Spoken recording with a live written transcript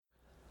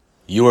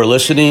You are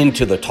listening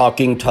to the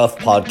Talking Tough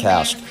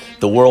podcast,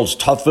 the world's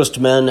toughest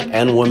men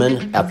and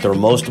women at their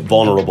most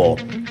vulnerable.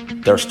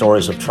 Their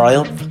stories of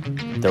triumph,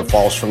 their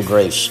falls from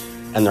grace,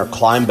 and their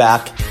climb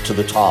back to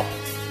the top,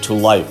 to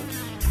life.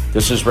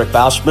 This is Rick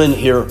Bassman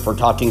here for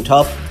Talking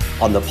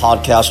Tough on the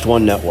Podcast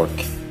One Network.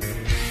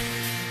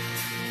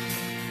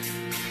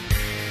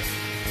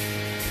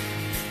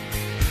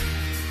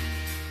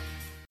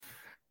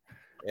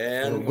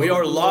 And we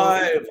are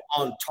live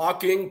on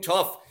Talking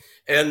Tough.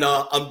 And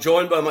I'm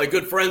joined by my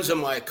good friends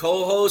and my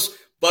co-host,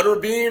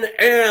 Butterbean.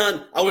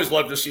 And I always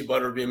love to see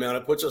Butterbean, man.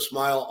 It puts a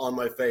smile on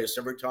my face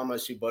every time I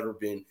see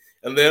Butterbean.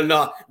 And then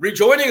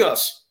rejoining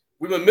us,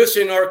 we've been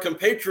missing our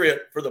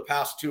compatriot for the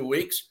past 2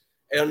 weeks.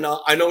 And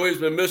I know he's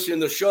been missing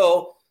the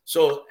show.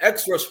 So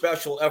extra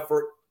special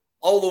effort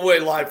all the way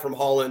live from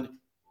Holland,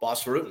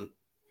 Bas Rutten.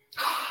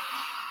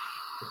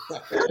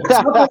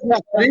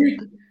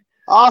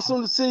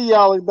 Awesome to see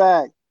y'all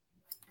back.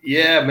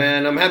 Yeah,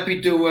 man, I'm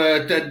happy to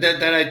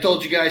that I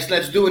told you guys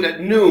let's do it at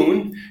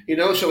noon. You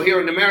know, so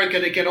here in America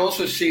they can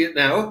also see it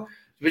now,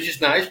 which is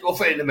nice.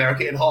 Also in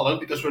America, in Holland,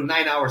 because we're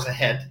 9 hours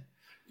ahead.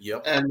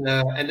 Yep. And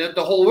the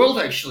whole world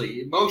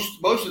actually,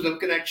 most of them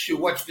can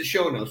actually watch the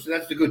show now. So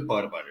that's the good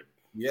part about it.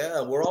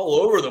 Yeah, we're all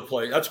over the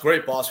place. That's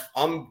great, boss.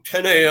 I'm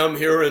 10 a.m.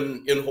 here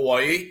in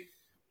Hawaii.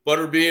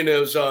 Butterbean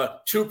is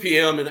 2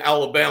 p.m. in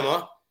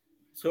Alabama.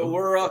 So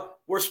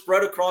we're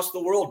spread across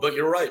the world, but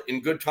you're right,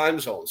 in good time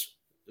zones.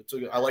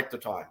 I like the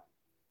time.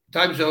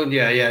 Time zone,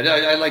 yeah.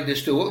 I like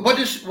this too. What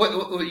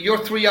you're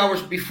 3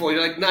 hours before?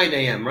 You're like 9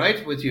 a.m.,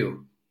 right, with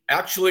you?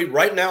 Actually,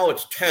 right now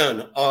it's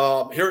 10.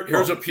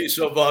 Here's a piece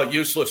of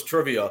useless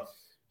trivia.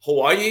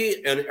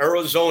 Hawaii and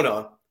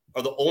Arizona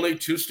are the only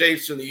two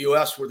states in the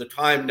U.S. where the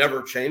time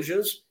never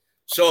changes.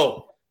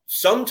 So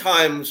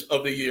sometimes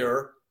of the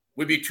year,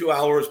 we'd be 2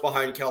 hours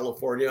behind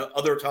California.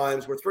 Other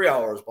times, we're 3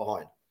 hours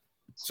behind.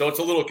 So it's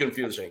a little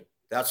confusing.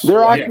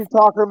 They're actually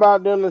talking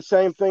about doing the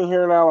same thing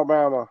here in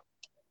Alabama.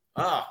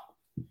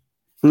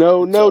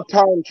 No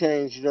time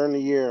change during the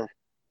year.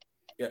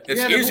 Yeah,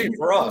 it's easy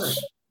for us.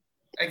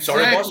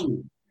 Exactly. Sorry, boss?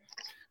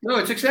 No,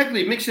 it's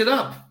exactly mix it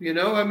up. You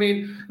know, I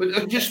mean,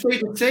 just stay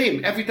the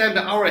same every time.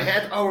 The hour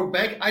ahead, hour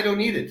back. I don't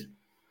need it.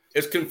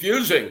 It's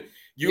confusing.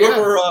 You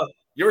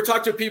ever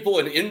talk to people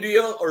in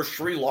India or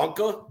Sri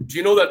Lanka? Do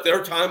you know that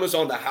their time is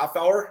on the half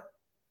hour?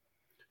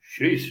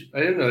 Jeez, I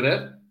didn't know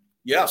that.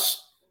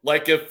 Yes,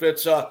 like if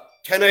it's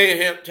 10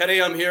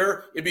 a.m.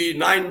 here, it'd be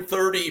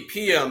 9:30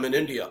 p.m. in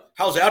India.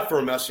 How's that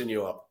for messing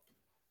you up?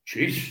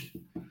 Jeez.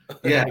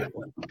 Yeah.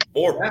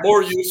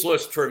 more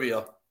useless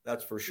trivia,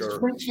 that's for sure.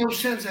 It makes no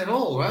sense at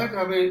all, right?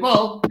 I mean,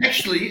 well,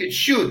 actually, it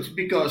should,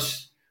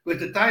 because with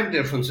the time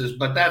differences,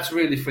 but that's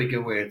really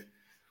freaking weird.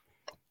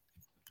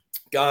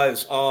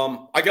 Guys,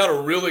 I got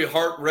a really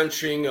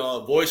heart-wrenching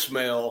voice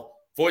memo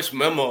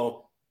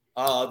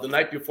the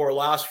night before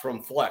last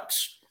from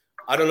Flex.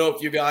 I don't know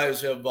if you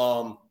guys have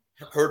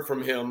heard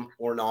from him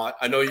or not.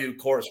 I know you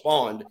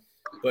correspond,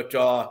 but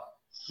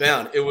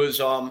man, it was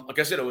like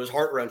I said, it was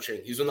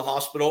heart-wrenching. He's in the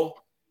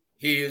hospital.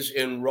 He's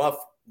in rough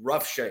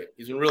shape.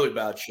 He's in really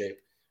bad shape.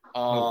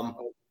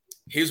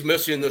 He's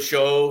missing the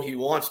show. He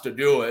wants to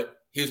do it.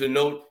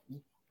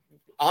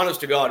 Honest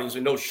to God, he's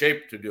in no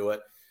shape to do it.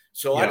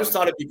 So I just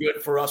thought it'd be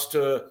good for us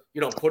to,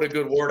 put a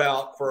good word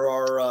out for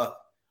our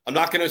I'm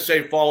not going to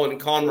say fallen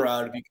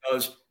comrade,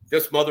 because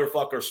this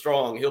motherfucker's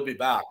strong. He'll be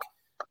back.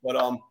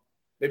 But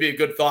maybe a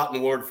good thought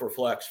and word for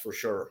Flex for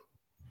sure.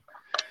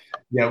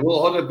 Yeah,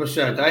 well,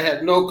 100%. I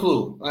had no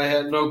clue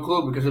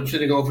because I'm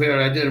sitting over here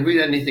and I didn't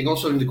read anything.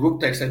 Also in the group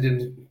text, I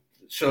didn't.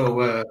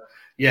 So,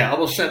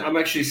 I'm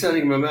actually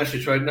sending him a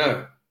message right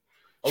now.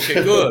 Okay,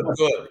 good.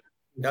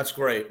 That's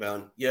great,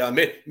 man. Yeah,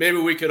 maybe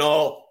we can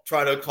all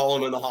try to call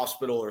him in the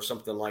hospital or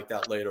something like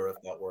that later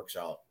if that works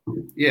out.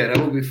 Yeah, that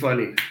would be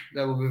funny.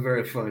 That would be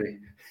very funny.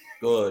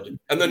 Good.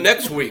 And the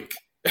next week,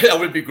 that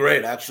would be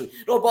great, actually.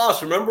 No,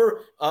 boss,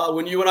 remember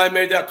when you and I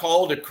made that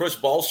call to Chris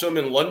Balsam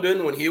in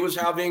London when he was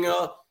having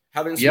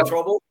some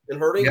trouble and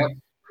hurting? Yep.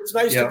 It's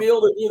nice to be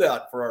able to do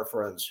that for our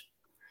friends.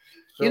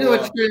 So,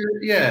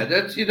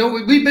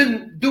 we've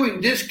been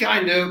doing this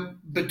kind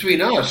of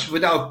between us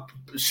without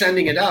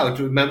sending it out.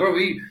 Remember,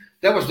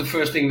 that was the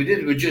first thing we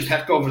did. We just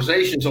had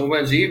conversations on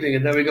Wednesday evening,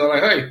 and then we go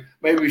like, hey,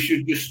 maybe we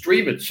should just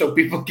stream it so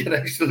people can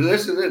actually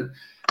listen in.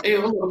 Hey,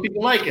 a lot of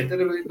people like it.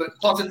 But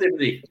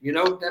positivity,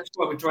 that's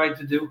what we're trying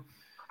to do,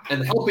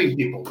 and helping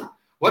people.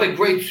 What a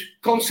great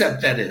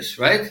concept that is,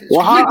 right?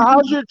 Well,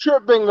 how's your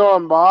trip been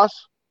going,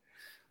 boss?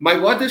 My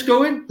what is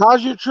going?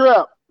 How's your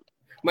trip?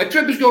 My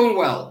trip is going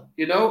well.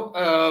 I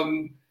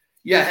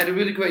had a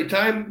really great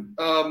time.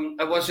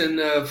 I was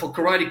for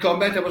Karate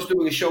Combat. I was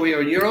doing a show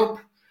here in Europe.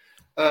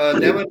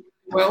 That went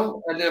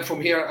well, and then from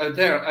here I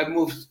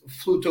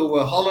flew to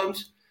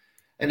Holland.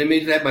 And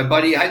immediately had my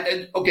buddy.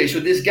 So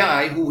this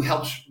guy who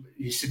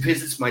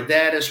visits my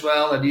dad as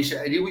well. And he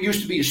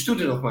used to be a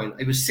student of mine.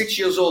 He was 6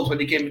 years old when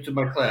he came into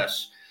my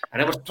class.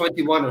 And I was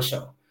 21 or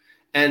so.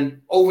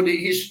 And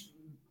he's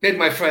been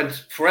my friend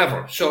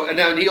forever. So, and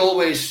now he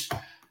always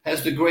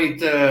has the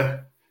great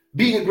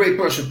being a great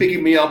person,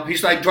 picking me up.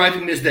 He's like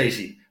driving Miss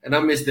Daisy, and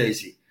I'm Miss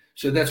Daisy.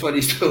 So that's what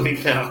he's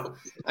doing now.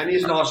 And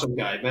he's an awesome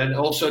guy, man.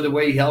 Also, the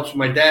way he helps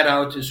my dad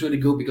out is really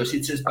good because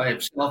he sits by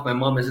himself. My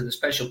mom is in a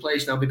special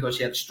place now because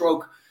she had a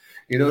stroke.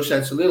 So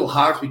it's a little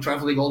hard. We're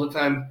traveling all the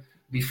time.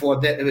 Between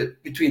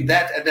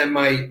that and then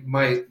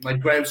my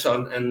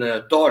grandson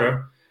and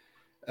daughter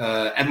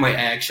and my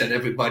ex and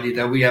everybody,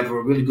 that we have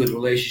a really good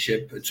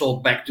relationship. It's all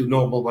back to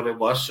normal what it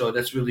was. So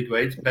that's really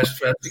great. Best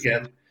friends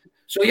again.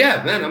 So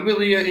yeah, man, I'm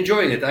really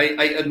enjoying it.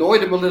 I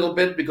annoyed him a little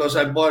bit because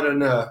I bought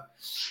a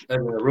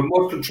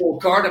remote control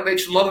car that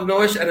makes a lot of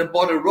noise, and I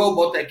bought a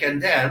robot that can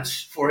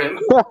dance for him.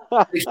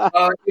 Makes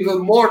even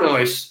more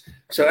noise.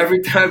 So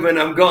every time when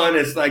I'm gone,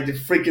 it's like the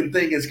freaking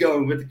thing is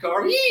going with the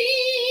car, and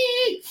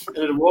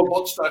the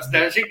robot starts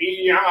dancing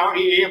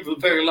with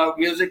very loud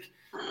music.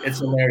 It's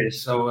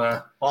hilarious. So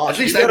at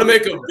least you got to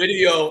make a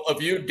video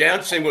of you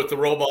dancing with the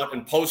robot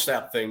and post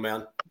that thing,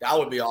 man. That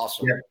would be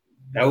awesome. Yeah,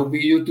 that would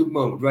be a YouTube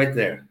moment right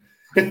there.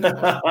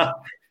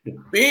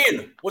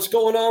 Bean, what's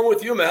going on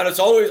with you, man? I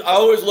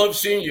always love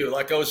seeing you.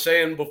 Like I was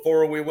saying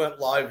before we went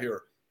live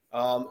here,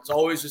 it's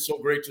always so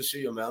great to see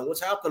you, man.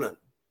 What's happening?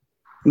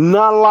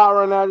 Not a lot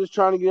right now. Just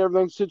trying to get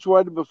everything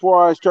situated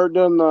before I start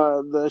doing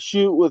the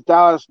shoot with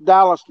Dallas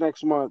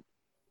next month.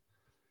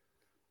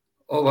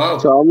 Oh wow!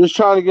 So I'm just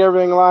trying to get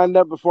everything lined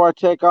up before I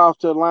take off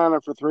to Atlanta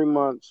for 3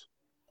 months.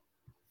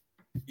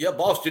 Yeah,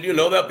 boss. Did you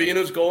know that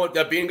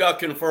Bean got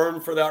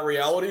confirmed for that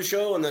reality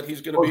show and that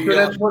he's going to be? So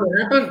that's what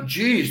happened.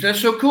 Jeez, that's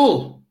so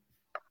cool,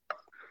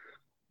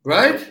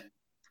 right?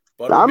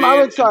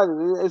 I'm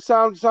excited. It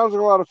sounds like a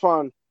lot of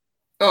fun.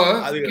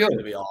 Oh, I think it's going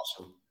to be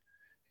awesome.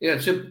 Yeah,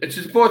 it's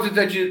important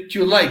that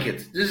you like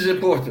it. This is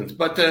important,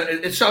 but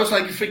it sounds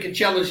like a freaking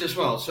challenge as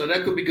well. So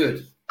that could be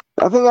good.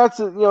 I think that's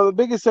the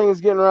biggest thing is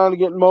getting around to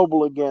getting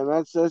mobile again.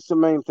 That's the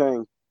main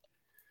thing.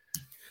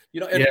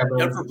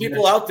 And for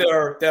people out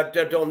there that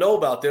don't know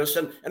about this,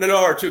 and I know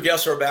our two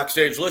guests are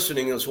backstage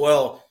listening as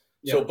well.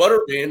 Yeah. So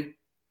Butterbean,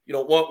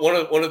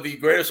 one of the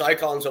greatest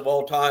icons of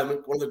all time,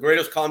 one of the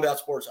greatest combat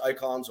sports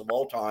icons of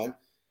all time,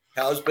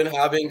 has been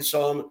having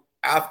some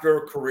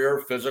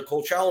after-career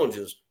physical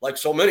challenges, like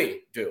so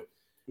many do.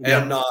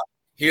 Yeah. And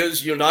he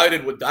is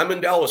united with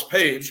Diamond Dallas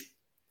Page,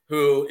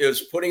 who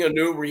is putting a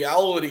new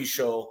reality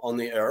show on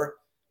the air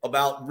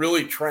about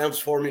really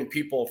transforming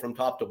people from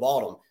top to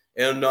bottom.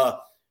 And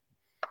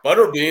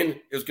Butterbean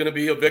is going to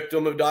be a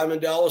victim of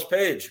Diamond Dallas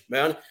Page,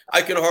 man.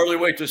 I can hardly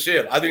wait to see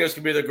it. I think it's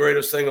going to be the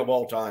greatest thing of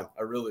all time.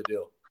 I really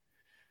do.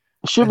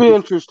 It should be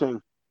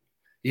interesting.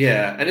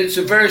 Yeah, and it's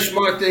a very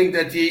smart thing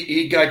that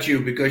he got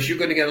you, because you're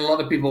going to get a lot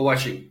of people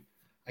watching.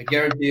 I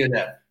guarantee you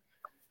that.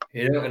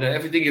 And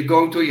everything you're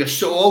going through, you're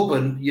so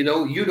open, you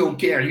don't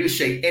care. You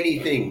say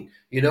anything,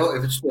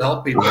 if it's to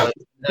help people.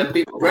 And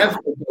people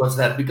gravitate towards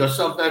that, because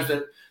sometimes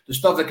the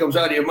stuff that comes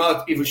out of your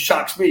mouth even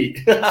shocks me.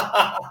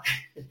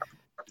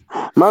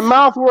 My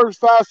mouth works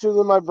faster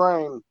than my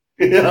brain.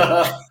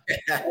 Yeah.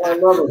 I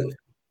love it.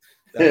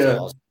 That's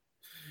awesome.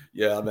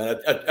 Yeah, man.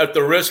 At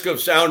the risk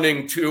of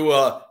sounding too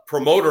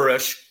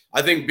promoterish,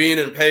 I think Bean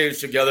and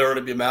Page together are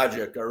to be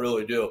magic. I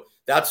really do.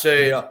 That's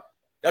a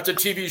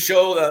TV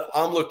show that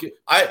I'm looking.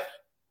 I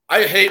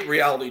hate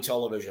reality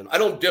television. I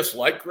don't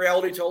dislike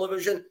reality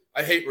television.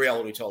 I hate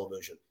reality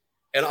television,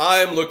 and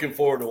I'm looking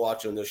forward to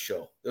watching this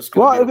show.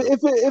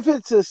 If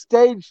it's a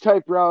stage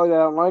type reality, I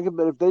don't like it.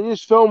 But if they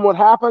just film what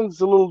happens,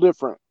 it's a little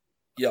different.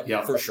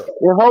 Yeah, for sure.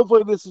 And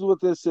hopefully, this is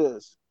what this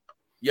is.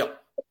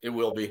 Yep, it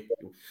will be.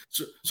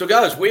 So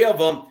guys, we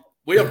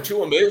have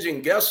two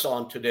amazing guests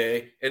on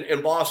today,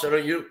 and boss, I know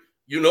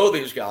you know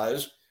these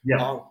guys.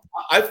 Yeah,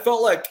 I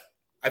feel like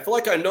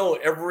I know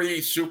every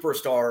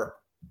superstar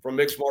from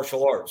mixed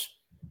martial arts.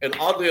 And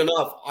oddly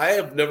enough, I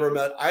have never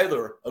met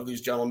either of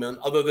these gentlemen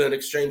other than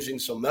exchanging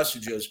some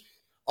messages.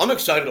 I'm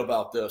excited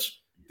about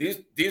this.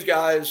 These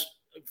guys,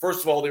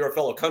 first of all, they're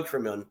fellow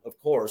countrymen, of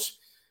course,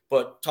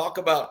 but talk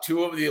about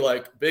two of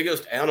the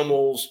biggest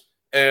animals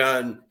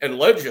and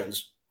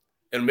legends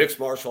in mixed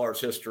martial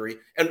arts history.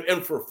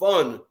 And for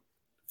fun,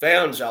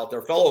 fans out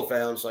there, fellow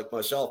fans like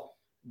myself,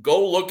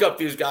 go look up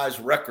these guys'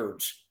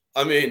 records.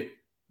 I mean,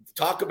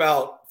 talk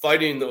about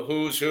fighting the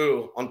who's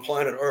who on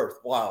planet Earth.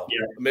 Wow.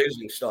 Yeah.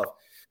 Amazing stuff.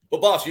 But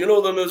boss, you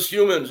know them as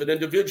humans and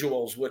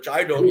individuals, which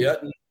I don't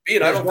yet. And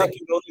Bean, I don't think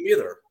you know them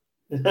either.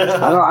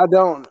 I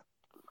don't.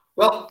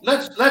 Well,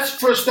 let's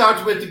first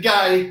start with the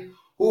guy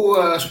who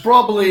was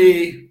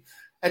probably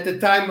at the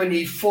time when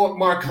he fought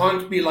Mark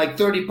Hunt be like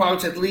 30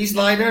 pounds at least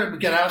lighter. We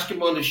can ask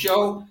him on the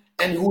show,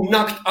 and who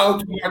knocked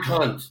out Mark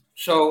Hunt.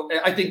 So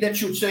I think that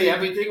should say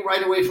everything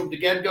right away from the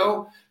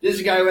get-go. This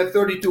is a guy who had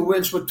 32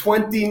 wins with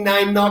 29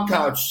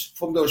 knockouts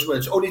from those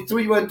wins. Only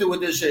 3 went to a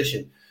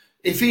decision.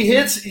 If he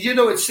hits,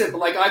 it's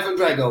simple, like Ivan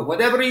Drago.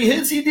 Whatever he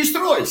hits, he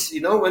destroys.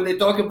 When they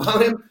talk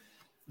about him,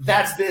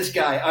 that's this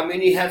guy. I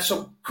mean, he had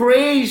some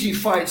crazy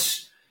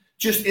fights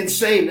just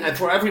insane. And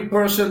for every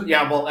person,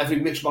 every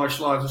mixed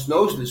martial artist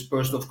knows this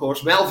person, of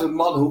course. Melvin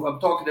Manhoef, I'm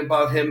talking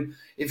about him.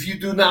 If you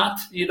do not,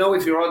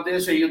 if you're on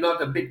this and you're not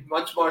a big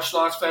mixed martial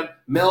arts fan,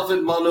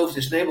 Melvin Manhoef,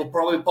 his name will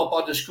probably pop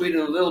on the screen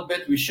in a little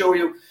bit. We show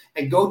you,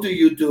 and go to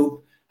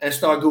YouTube and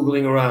start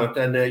Googling around,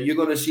 and you're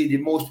going to see the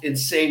most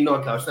insane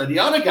knockouts. Now, the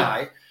other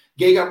guy,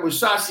 Gegard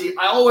Mousasi,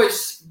 I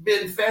always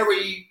been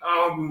very,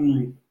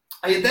 I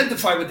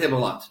identify with him a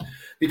lot.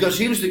 Because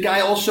he was the guy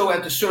also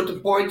at a certain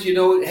point,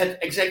 had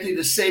exactly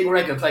the same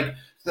record, like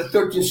the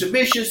 13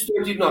 submissions,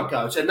 13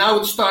 knockouts. And now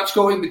it starts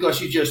going because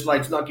he just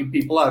likes knocking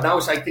people out. Now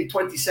it's, I think,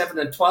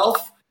 27-12,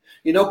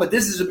 but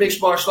this is a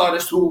mixed martial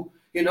artist who,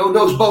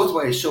 knows both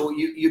ways. So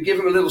you give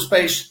him a little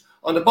space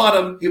on the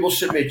bottom, he will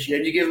submit you.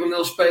 And you give him a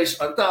little space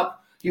on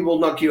top, he will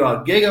knock you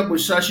out. Gegard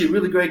Mousasi,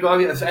 really great guy.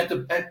 I've had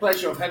the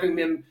pleasure of having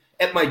him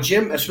at my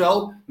gym as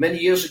well many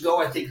years ago,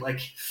 I think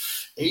like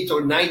 8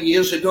 or 9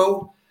 years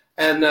ago.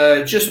 And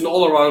just an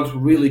all-around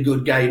really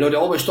good guy. They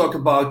always talk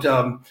about,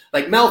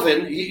 like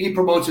Melvin, he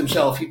promotes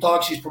himself. He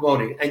talks, he's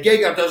promoting. And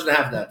Gegard doesn't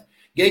have that.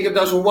 Gegard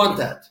doesn't want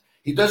that.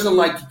 He doesn't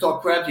like to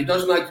talk crap. He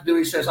doesn't like to do,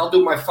 he says, I'll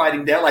do my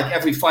fighting there, like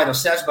every fighter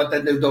says, but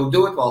then they don't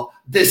do it. Well,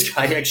 this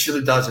guy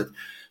actually does it.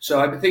 So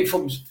I think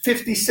from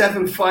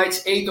 57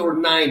 fights, 8 or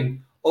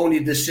 9 only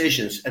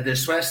decisions. And the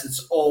rest,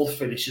 it's all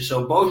finishes.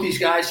 So both these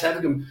guys,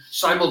 having them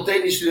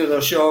simultaneously on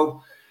their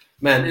show,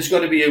 man, it's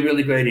going to be a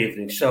really great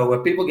evening. So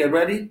people get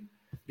ready.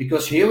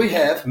 Because here we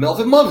have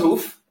Melvin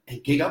Manhoef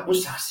and Gegard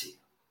Mousasi.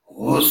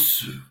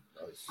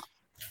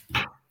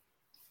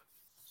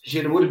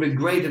 It would have been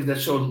great if that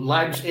sort of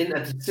lines in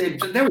at the same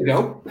time. There we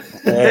go.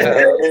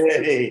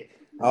 Hey,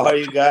 how are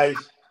you guys?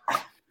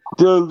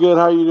 Doing good.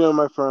 How you doing,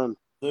 my friend?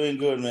 Doing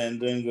good, man.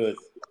 Doing good.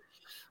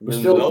 We're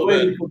still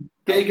waiting for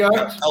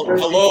Gegard.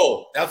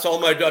 Hello. That's all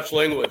my Dutch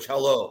language.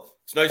 Hello.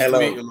 It's nice to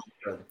meet you, my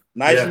friend.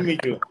 Nice to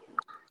meet you.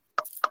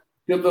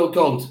 Good little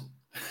cunt.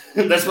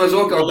 That's what's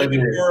ook altijd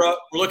we're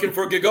looking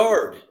for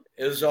Gegard.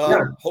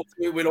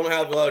 Hopefully we don't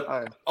have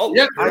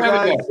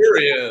here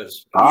he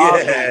is.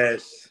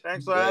 Yes.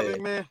 Thanks for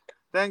having me.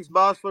 Thanks,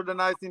 boss, for the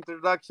nice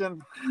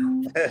introduction.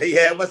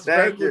 It was a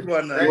very good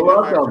one. You're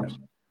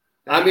welcome.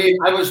 I mean,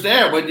 I was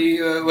there when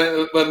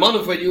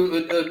Manhoef, when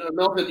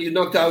you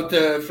knocked out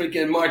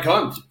freaking Mark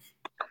Hunt.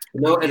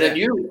 And then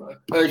you,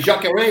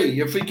 Jacare,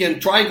 you freaking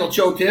triangle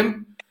choked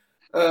him,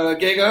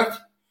 Gegard.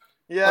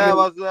 Yeah, it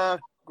was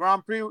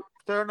Grand Prix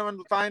tournament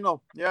final.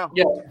 Yeah.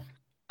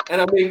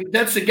 And I mean,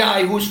 that's a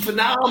guy who's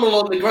phenomenal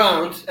on the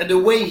ground, and the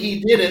way he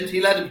did it, he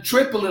let him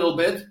trip a little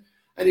bit,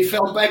 and he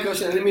fell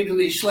backwards and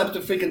immediately slapped a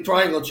freaking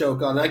triangle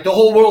choke on. Like the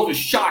whole world was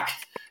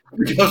shocked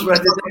because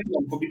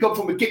we come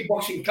from a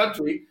kickboxing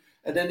country,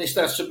 and then they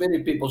start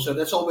submitting people. So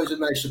that's always a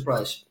nice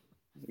surprise.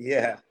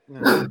 Yeah.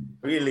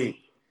 Really.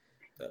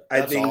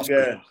 I think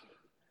awesome.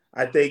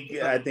 I think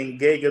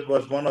Gegard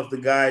was one of the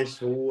guys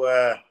who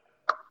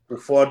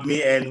fought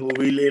me and who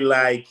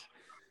really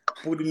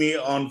put me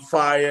on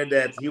fire,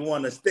 that he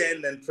want to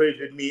stand and trade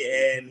with me,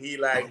 and he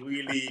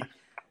really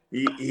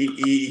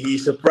he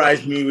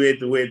surprised me with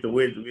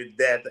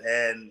that.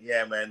 And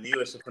yeah, man, he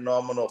was a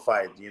phenomenal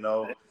fight,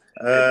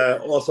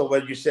 Also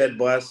what you said,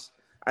 boss,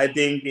 I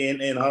think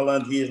in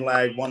Holland he is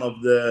like one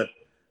of the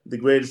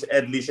greatest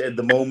athletes at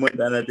the moment,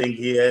 and I think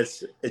he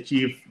has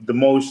achieved the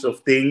most of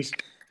things.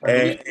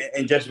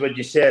 And just what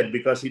you said,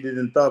 because he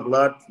didn't talk a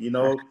lot,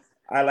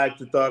 I like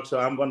to talk, so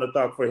I'm gonna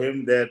talk for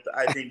him. That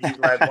I think he's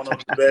like one of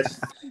the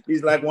best.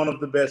 He's like one of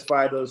the best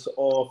fighters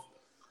of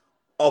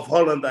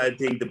Holland. I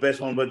think the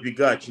best one what we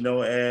got,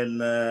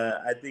 And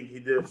I think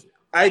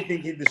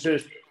he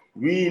deserves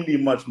really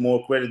much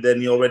more credit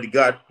than he already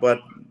got, but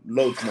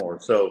loads more.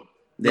 So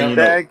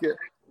thank you,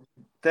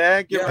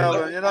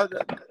 Melvin.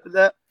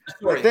 The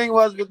thing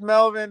was with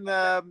Melvin,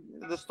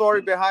 the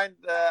story behind.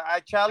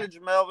 I challenged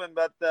Melvin,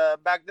 but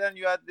back then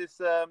you had this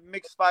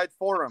mixed fight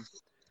forum.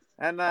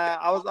 And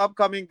I was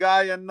upcoming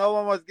guy, and no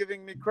one was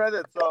giving me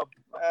credit. So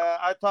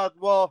I thought,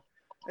 well,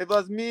 it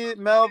was me,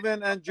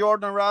 Melvin, and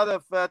Jordan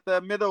Radev at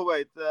the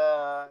middleweight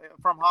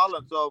from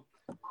Holland. So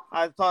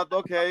I thought,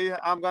 okay,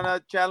 I'm going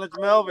to challenge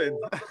Melvin.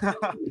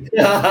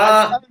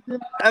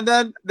 And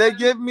then they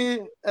gave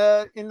me,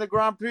 in the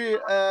Grand Prix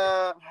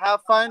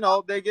half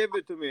final, they gave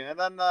it to me. And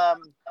then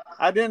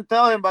I didn't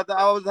tell him, but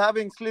I was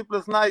having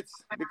sleepless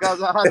nights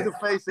because I had to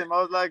face him.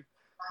 I was like,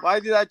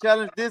 why did I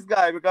challenge this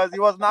guy? Because he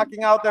was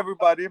knocking out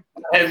everybody.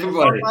 I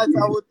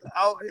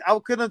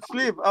couldn't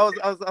sleep. I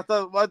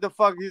thought, what the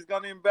fuck? He's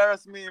gonna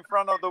embarrass me in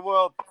front of the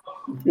world.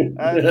 And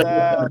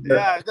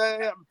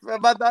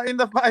but in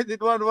the fight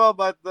it went well.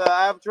 But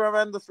I have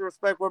tremendous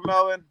respect for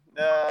Melvin.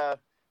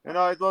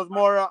 It was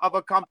more of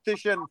a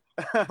competition.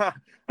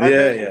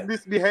 I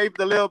misbehaved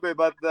a little bit,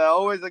 but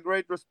always a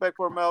great respect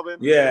for Melvin.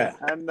 Yeah.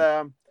 And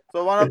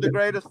so one of the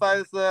greatest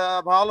fighters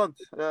of Holland.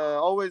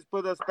 Always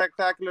put a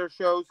spectacular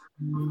shows,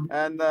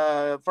 and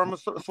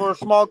for a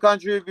small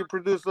country, we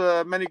produce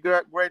many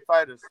great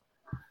fighters.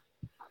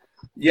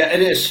 Yeah,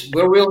 it is.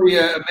 We're really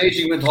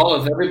amazing with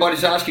Holland.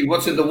 Everybody's asking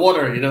what's in the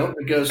water,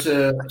 because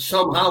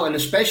somehow, and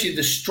especially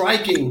the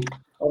striking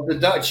of the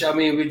Dutch. I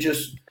mean,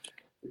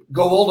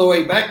 go all the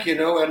way back,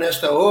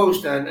 Ernesto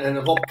Oost and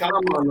Rob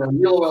Kaman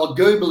and Joel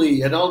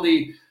Goebeli and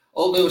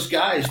all those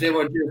guys, they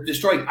were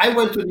destroying. I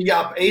went to the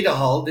Jaap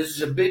Ederhal. This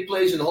is a big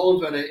place in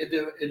Holland where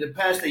in the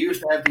past they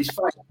used to have these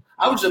fights.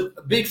 I was a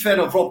big fan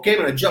of Rob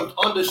Kaman. I jumped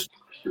on this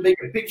to make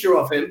a picture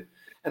of him.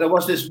 And there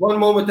was this one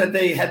moment that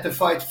they had to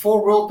fight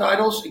 4 world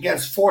titles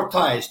against 4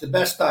 Thais, the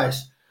best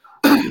Thais.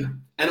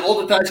 And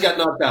all the Thais got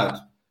knocked out.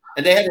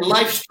 And they had a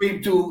live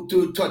stream to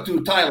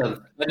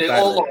Thailand. And they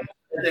all lost.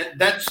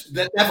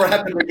 That never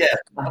happened again.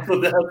 After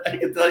that, I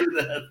can tell you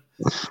that.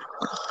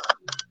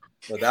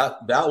 Well,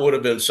 that would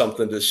have been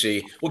something to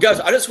see. Well, guys,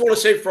 I just want to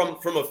say from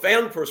a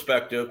fan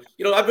perspective,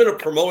 I've been a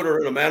promoter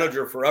and a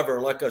manager forever.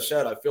 And like I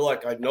said, I feel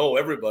like I know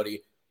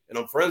everybody and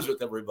I'm friends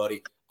with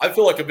everybody. I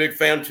feel like a big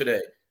fan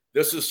today.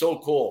 This is so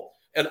cool.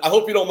 And I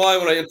hope you don't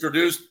mind when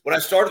I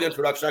started the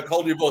introduction, I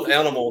called you both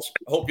animals.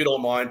 I hope you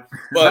don't mind.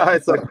 But no,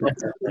 it's okay.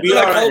 We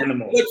are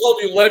animals. I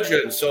called you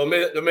legends, so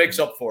it makes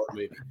up for it,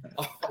 maybe.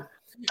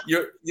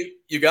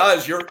 You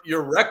guys,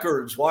 your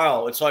records,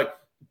 wow. It's like,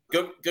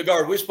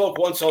 Gegard, we spoke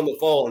once on the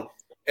phone,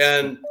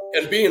 and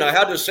Bean, I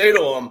had to say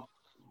to him,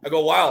 I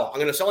go, wow,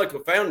 I'm going to sound like a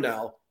fan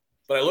now,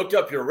 but I looked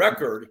up your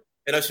record,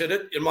 and I said,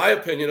 in my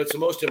opinion, it's the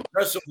most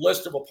impressive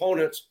list of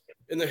opponents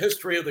in the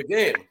history of the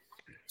game.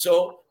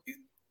 So,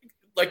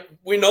 like,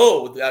 we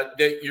know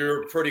that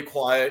you're pretty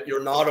quiet.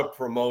 You're not a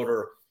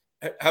promoter.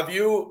 Have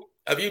you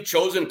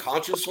chosen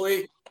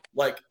consciously,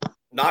 like,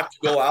 not to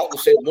go out and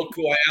say, look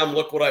who I am,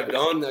 look what I've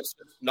done? That's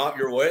not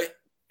your way?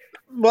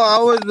 Well, I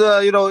was,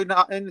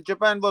 in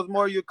Japan was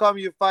more you come,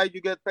 you fight,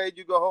 you get paid,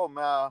 you go home.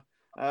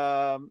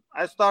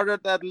 I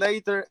started at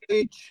later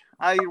age.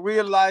 I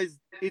realized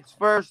it's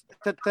first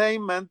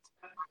entertainment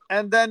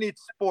and then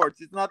it's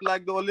sports. It's not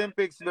like the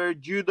Olympics where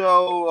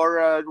judo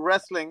or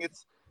wrestling.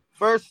 It's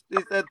first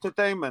it's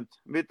entertainment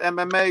with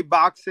MMA,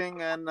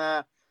 boxing,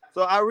 and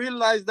so I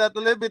realized that a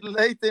little bit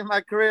late in my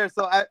career.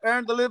 So I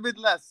earned a little bit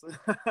less,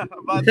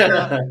 but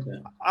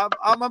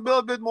I'm a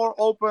little bit more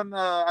open.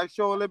 I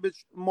show a little bit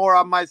more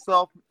of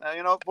myself.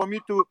 For me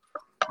to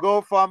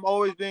go from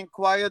always being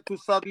quiet to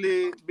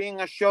suddenly being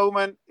a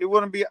showman, it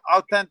wouldn't be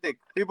authentic.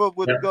 People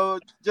would go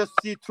just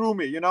see through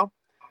me.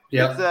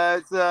 Yeah.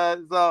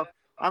 So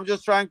I'm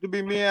just trying to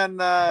be me and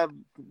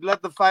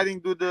let the fighting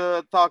do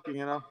the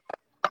talking.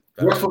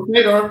 Works for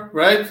Fedor,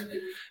 right?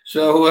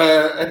 So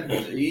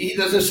he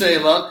doesn't say a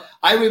lot.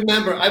 I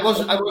remember I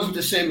wasn't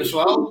the same as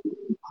well,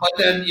 but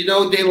then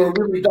they were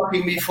really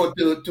ducking me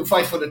to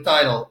fight for the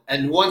title.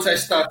 And once I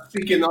started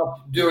speaking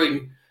up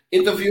during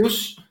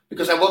interviews,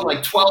 because I won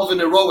like 12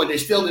 in a row and they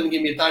still didn't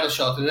give me a title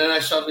shot, and then I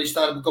suddenly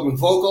started becoming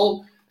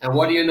vocal. And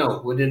what do you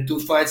know? Within 2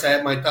 fights, I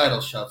had my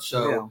title shot.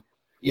 So.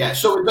 Yeah,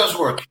 so it does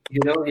work. You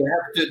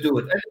have to do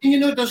it.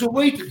 And, there's a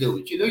way to do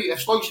it.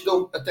 As long as you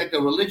don't attack the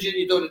religion,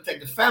 you don't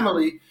attack the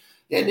family,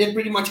 then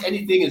pretty much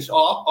anything is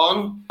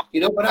on.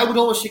 But I would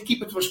always say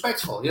keep it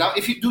respectful.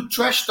 If you do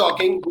trash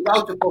talking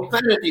without the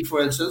profanity,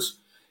 for instance,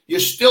 you're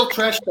still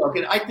trash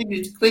talking. I think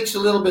it clicks a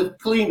little bit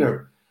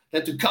cleaner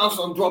than to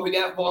constantly dropping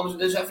F-bombs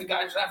and this every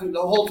guy's laughing the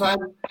whole time.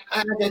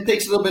 And that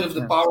takes a little bit of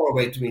the power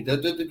away to me.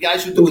 The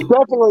guys who do it.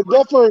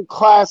 Definitely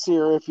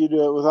classier if you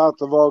do it without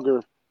the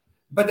vulgar.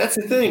 But that's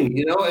the thing,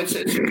 it's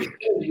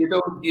you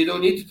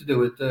don't need to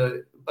do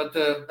it. But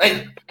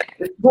hey,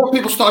 more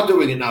people start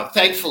doing it now,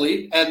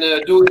 thankfully, and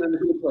do it in a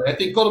good way. I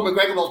think Conor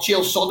McGregor,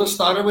 Chael Sonnen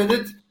started with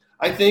it.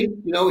 I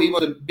think he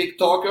was a big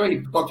talker.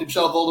 He talked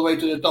himself all the way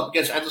to the top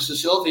against Anderson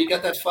Silva. He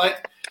got that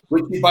fight,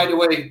 which he, by the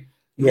way,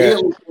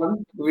 really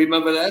won.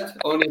 Remember that?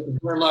 Only at the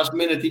very last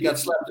minute he got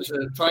slapped as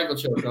a triangle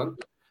choke on.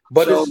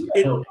 But so,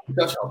 it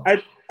does help.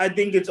 I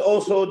think it's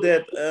also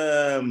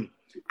that.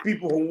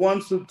 People who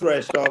want to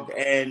trash talk,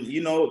 and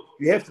you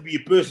have to be a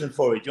person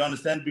for it. You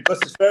understand? Because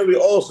it's very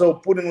also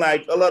putting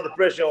like a lot of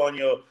pressure on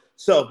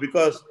yourself.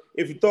 Because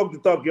if you talk the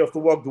talk, you have to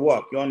walk the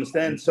walk. You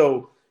understand?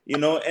 So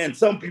and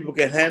some people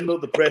can handle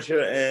the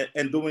pressure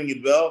and doing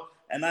it well.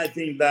 And I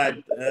think that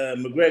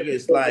McGregor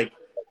is like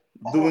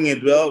doing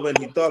it well. When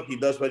he talks, he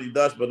does what he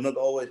does, but not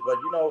always. But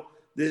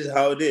this is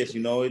how it is.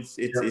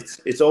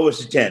 It's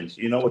always a chance.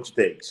 What you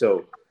take.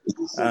 So,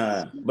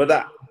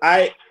 but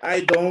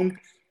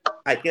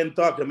I can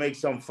talk and make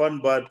some fun,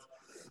 but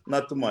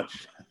not too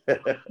much. Yeah,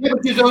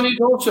 but you don't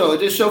need also.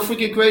 It is so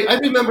freaking great. I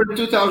remember in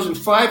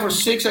 2005 or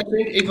 6, I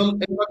think,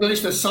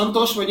 Evangelista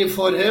Santos, when you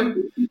fought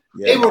him,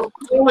 they were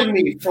calling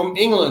me from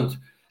England.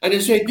 And they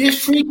say,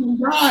 this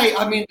freaking guy,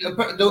 I mean, there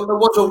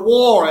was a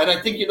war, and I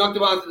think you knocked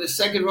him out in the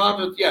second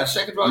round.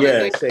 Second round.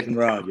 Yeah, second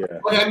round, yeah.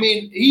 But I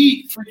mean,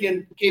 he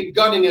freaking kept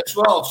gunning as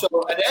well. So,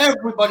 and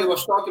everybody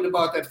was talking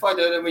about that fight.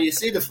 And when you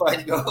see the fight,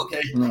 you go,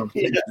 okay.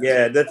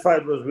 Yeah, that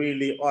fight was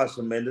really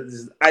awesome, man.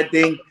 I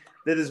think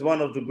that is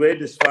one of the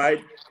greatest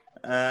fights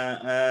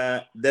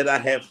that I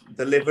have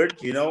delivered,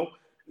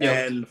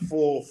 And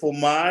for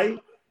my,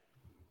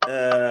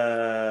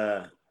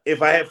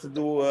 if I have to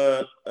do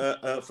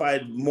a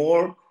fight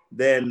more,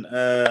 then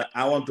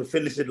I want to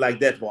finish it like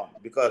that one,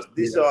 because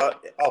these are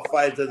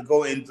fights that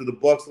go into the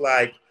box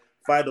like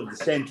fight of the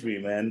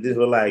century, man. These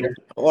were like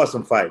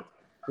awesome fight.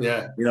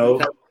 Yeah.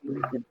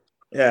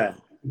 Yeah.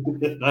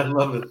 I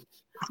love it.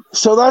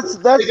 So that's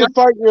the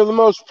fight you're the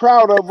most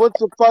proud of. What's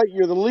the fight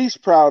you're the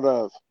least proud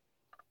of?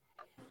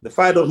 The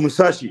fight of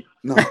Musashi.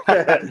 No,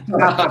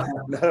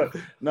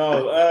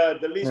 no.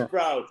 The least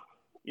proud.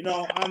 You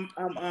know, I'm.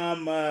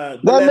 The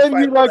That last maybe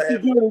fight you'd like that I to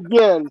have. do it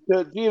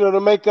again, to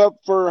make up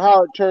for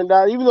how it turned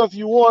out. Even though if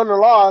you won or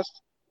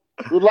lost,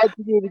 we'd like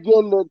to do it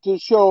again to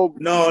show.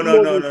 No.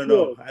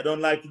 I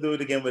don't like to do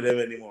it again with him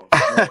anymore.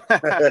 No.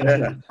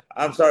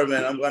 I'm sorry,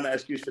 man. I'm gonna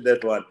excuse for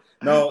that one.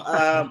 No,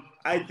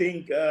 I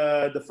think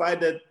the fight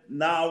that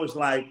now is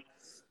like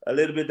a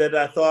little bit that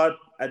I thought.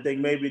 I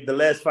think maybe the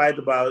last fight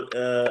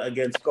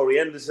against Corey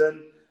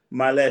Anderson,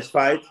 my last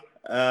fight.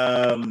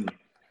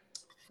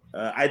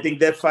 I think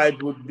that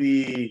fight would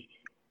be,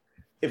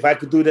 if I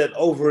could do that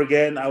over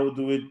again, I would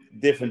do it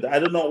different. I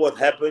don't know what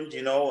happened,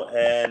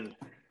 and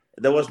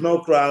there was no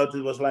crowd.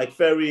 It was like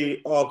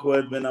very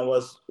awkward when I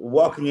was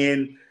walking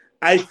in.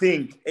 I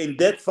think in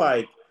that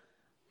fight,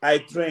 I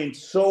trained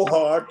so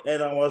hard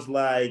and I was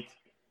like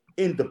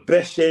in the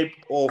best shape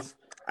of,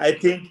 I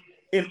think,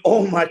 in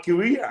all my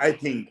career, I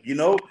think,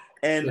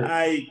 and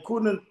I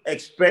couldn't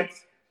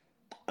expect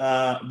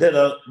that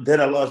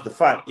I lost the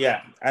fight.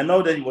 Yeah, I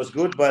know that it was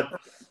good, but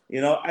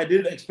I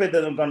didn't expect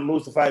that I'm going to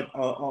lose the fight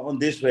on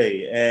this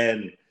way.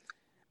 And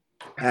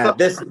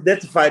that's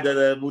a fight that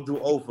I would do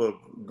over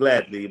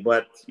gladly.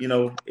 But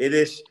it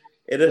is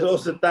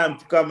also time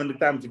to come and the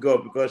time to go,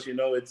 because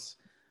it's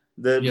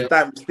the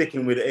time is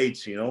sticking with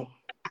age.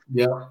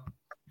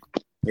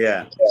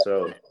 Yeah.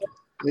 So.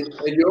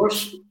 And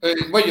yours?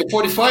 What, you're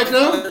 45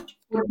 now?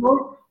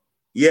 44?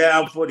 Yeah,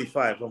 I'm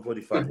 45. I'm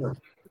 45.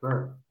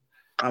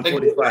 I'm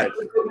 45.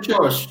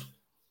 Yours?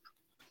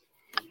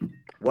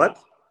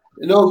 What?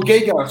 No,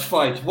 Gegard's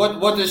fight.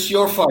 What is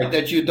your fight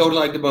that you don't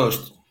like the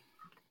most?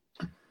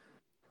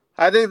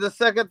 I think the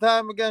second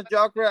time against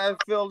Jacare, I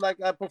feel like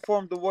I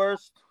performed the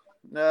worst.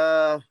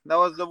 That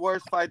was the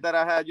worst fight that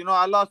I had.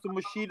 I lost to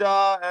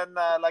Mushida and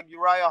like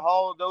Uriah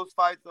Hall. Those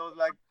fights, I was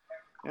like,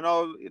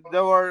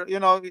 there were,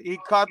 he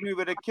caught me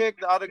with a kick.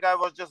 The other guy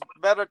was just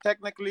better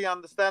technically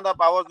on the stand-up.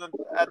 I wasn't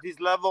at his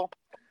level.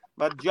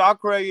 But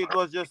Jacare, it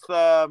was just,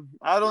 I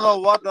don't know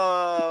what,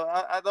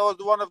 that was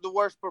one of the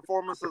worst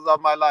performances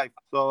of my life.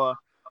 So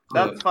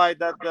that fight,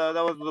 that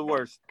was the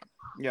worst.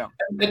 Yeah.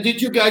 And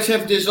did you guys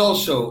have this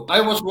also?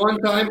 I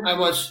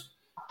was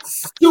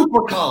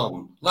super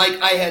calm. Like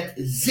I had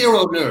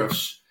zero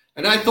nerves.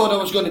 And I thought I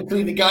was going to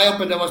clean the guy up,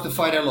 and that was the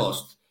fight I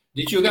lost.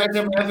 Did you guys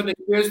ever have an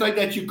experience like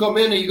that? You come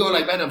in and you go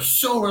like, man, I'm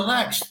so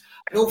relaxed.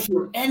 I don't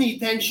feel any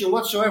tension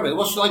whatsoever. It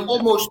was like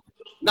almost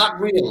not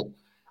real.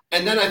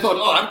 And then I thought,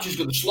 I'm just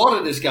going to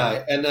slaughter this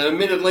guy. And then a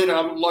minute later,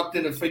 I'm locked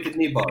in a freaking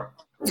knee bar.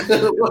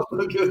 It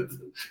wasn't good.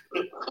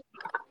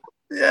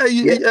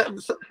 Yeah.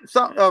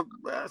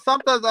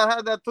 Sometimes I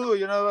had that too,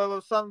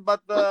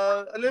 but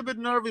a little bit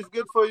nerve is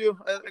good for you.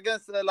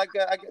 Against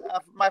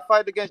my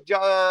fight against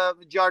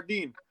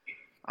Jardine.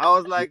 I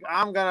was like,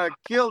 I'm gonna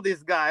kill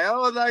this guy. I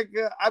was like,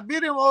 I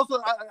beat him also.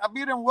 I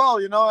beat him well,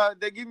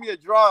 They give me a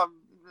draw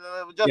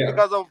just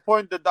because of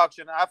point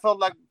deduction. I felt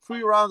like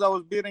 3 rounds I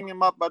was beating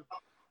him up, but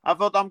I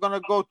thought I'm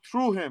gonna go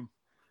through him.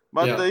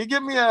 But he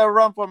gave me a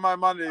run for my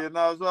money,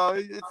 So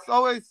it's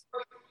always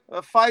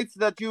fights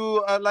that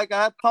you like.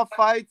 I had tough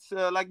fights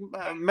like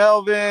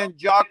Melvin,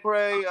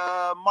 Jacare,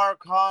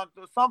 Mark Hunt.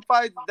 Some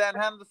fights, Dan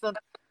Henderson.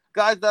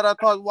 Guys that I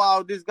thought,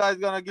 wow, this guy's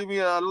going to give me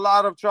a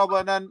lot of trouble.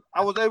 And then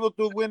I was able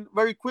to win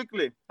very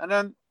quickly. And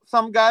then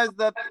some guys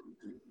that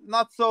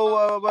not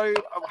so very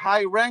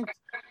high ranked,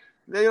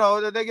 they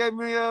gave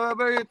me a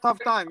very tough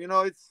time. You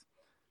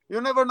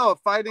never know.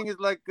 Fighting is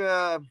like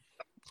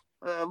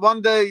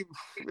one day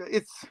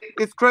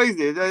it's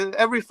crazy.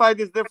 Every fight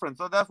is different.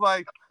 So that's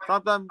why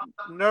sometimes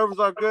nerves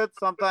are good.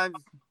 Sometimes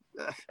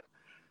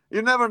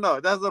you never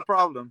know. That's the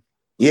problem.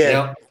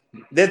 Yeah.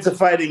 That's a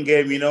fighting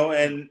game,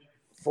 and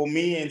for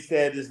me,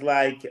 instead, it's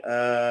like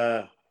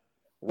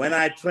when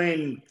I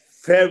train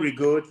very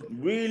good,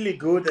 really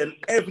good, and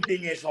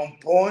everything is on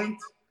point,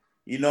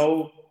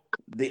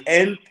 the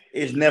end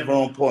is never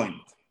on point.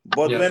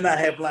 But when I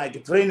have like a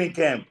training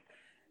camp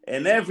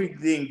and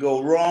everything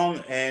go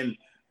wrong and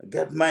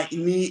got my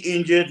knee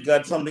injured,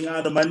 got something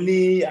out of my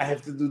knee, I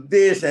have to do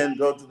this and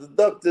go to the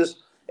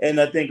doctors, and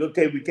I think,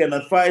 okay, we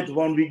cannot fight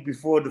 1 week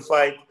before the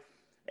fight,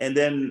 and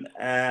then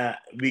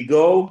we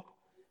go.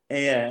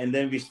 And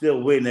then we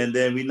still win, and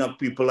then we knock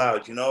people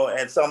out,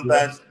 And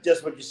sometimes,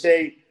 just what you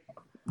say,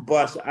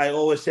 boss, I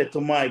always said to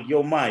Mike,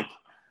 yo, Mike,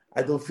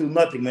 I don't feel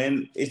nothing,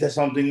 man. Is there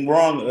something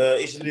wrong?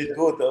 Isn't it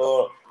good?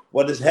 Or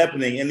what is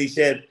happening? And he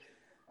said,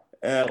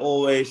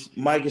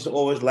 Mike is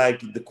always like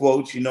the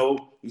quotes,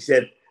 He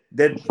said,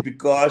 that's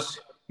because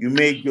you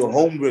make your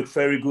homework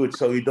very good,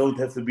 so you don't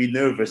have to be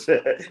nervous.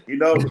 He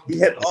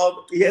has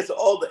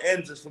all the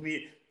answers for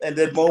me. And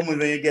that moment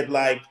when you get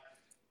like,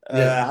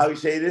 how you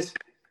say this?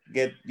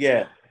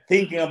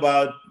 Thinking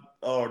about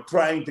or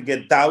trying to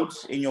get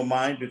doubts in your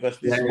mind, because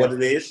this is what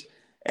it is.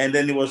 And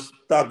then he was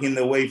talking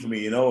away from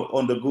me,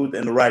 on the good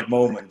and the right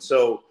moment.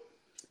 So,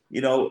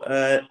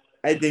 I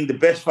think the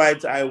best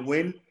fights I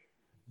win,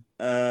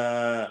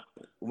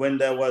 when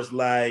there was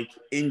like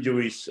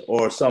injuries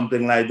or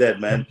something like that,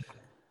 man.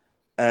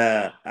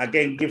 I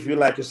can give you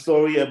like a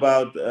story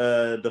about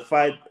the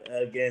fight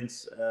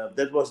against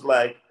that was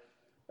like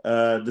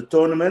the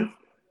tournament,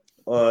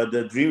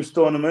 the Dreams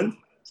tournament.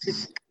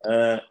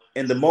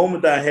 In the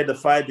moment I had a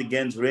fight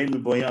against Remy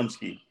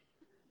Boyanski,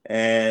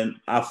 and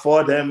I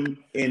fought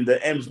him in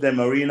the Amsterdam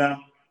Arena,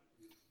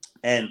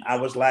 and I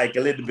was like a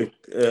little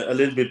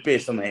bit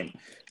pissed on him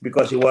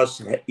because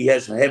he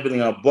has having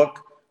a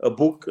book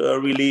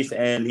release,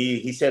 and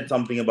he said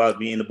something about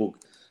me in the book.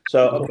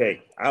 So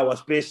okay, I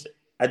was pissed.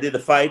 I did the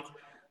fight,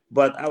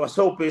 but I was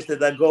so pissed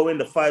that I go in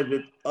the fight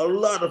with a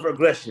lot of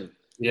aggression.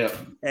 Yeah.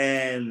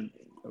 And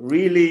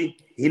really,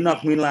 he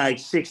knocked me like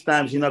 6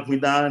 times. He knocked me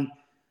down,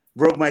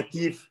 broke my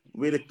teeth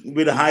with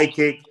a high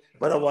kick.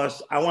 But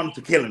I wanted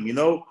to kill him, you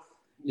know.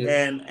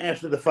 Yeah. And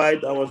after the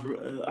fight, I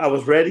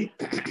was ready.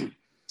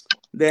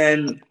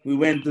 Then we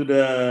went to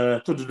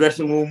the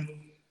dressing room.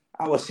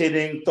 I was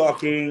sitting,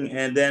 talking,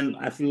 and then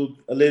I feel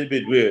a little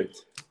bit weird.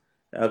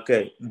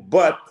 Okay,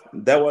 but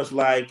that was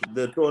like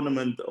the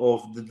tournament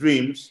of the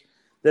Dreams.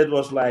 That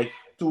was like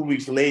 2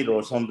 weeks later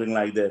or something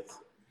like that.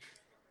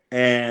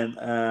 And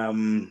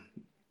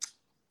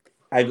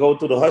I go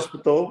to the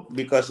hospital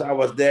because I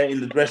was there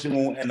in the dressing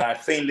room and I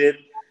fainted.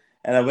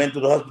 And I went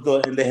to the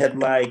hospital and they had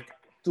like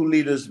 2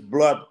 liters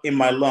blood in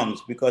my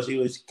lungs because he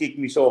was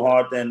kicking me so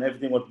hard and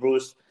everything was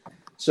bruised.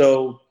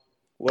 So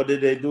what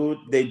did they do?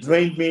 They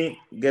drained me,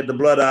 get the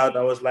blood out.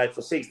 I was like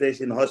for 6 days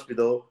in the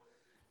hospital.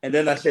 And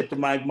then I said to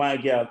Mike,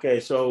 yeah, okay,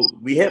 so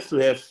we have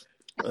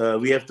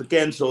to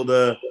cancel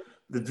the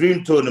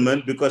Dream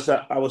tournament because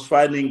I was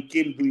fighting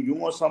Kim Do-Young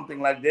or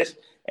something like this.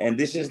 And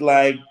this is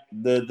like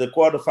the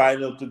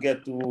quarterfinal to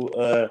get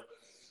to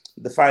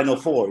the final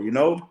 4, you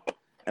know?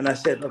 And I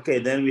said, okay,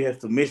 then we have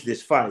to miss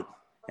this fight.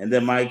 And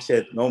then Mike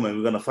said, no, man,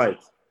 we're going to fight.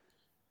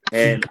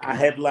 And I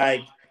had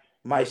like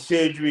my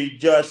surgery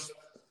just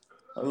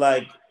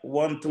like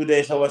 1-2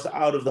 days. I was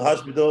out of the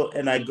hospital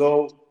and I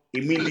go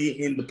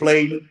immediately in the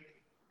plane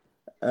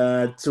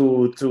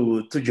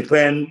to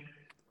Japan.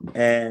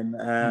 And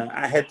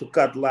I had to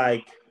cut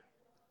like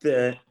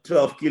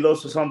 12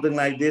 kilos or something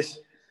like this.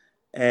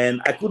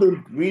 And I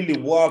couldn't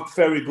really walk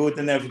very good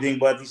and everything,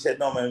 but he said,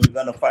 no, man, we're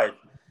going to fight.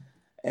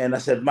 And I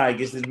said, Mike,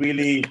 is it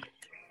really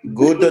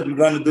good that we're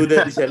going to do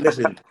that? He said,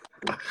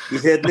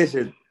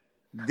 listen,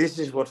 this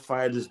is what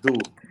fighters do.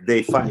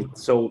 They fight.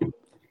 So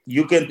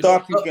you can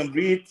talk, you can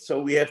breathe,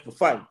 so we have to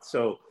fight.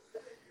 So,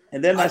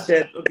 and then I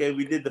said, okay,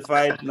 we did the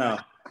fight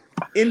now.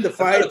 In the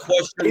fight, I got a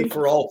question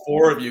for all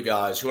 4 of you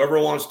guys, whoever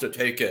wants to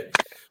take it.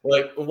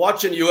 Like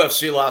watching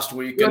UFC last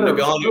week and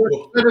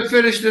Ngannou. Let him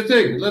finish the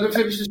thing. Let him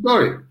finish the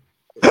story.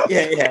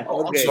 Yeah.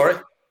 Oh, okay. I'm sorry.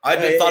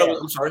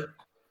 I'm sorry.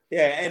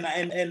 Yeah, and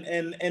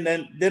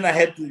then I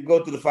had to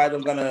go to the fight.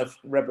 I'm gonna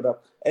wrap it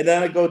up. And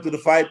then I go to the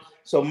fight.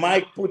 So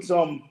Mike put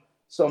some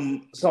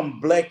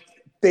black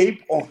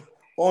tape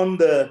on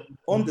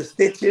the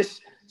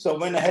stitches. So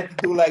when I had to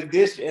do like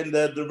this and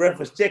the ref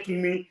was checking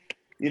me,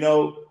 you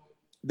know,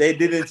 they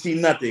didn't see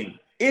nothing.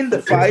 In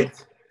the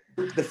fight,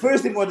 the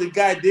first thing what the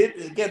guy did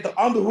is get the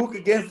underhook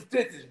against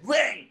the stitches.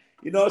 Bang!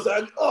 You know,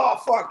 so oh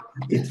fuck.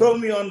 He threw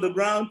me on the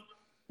ground.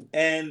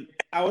 And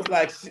I was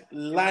like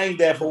lying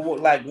there for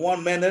like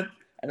 1 minute,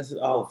 and I said,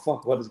 "Oh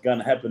fuck, what is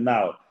gonna happen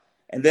now?"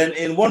 And then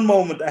in one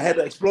moment, I had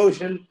an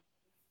explosion.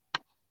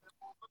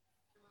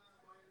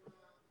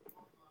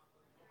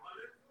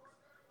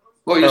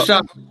 Oh, you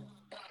shot.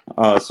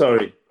 Oh,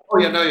 sorry. Oh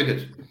yeah, now you're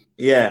good.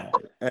 Yeah.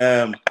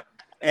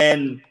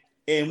 And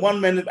in 1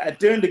 minute, I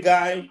turned the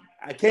guy.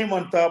 I came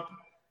on top,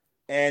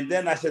 and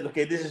then I said,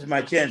 "Okay, this is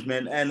my chance,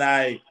 man." And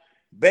I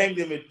banged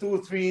him with 2 or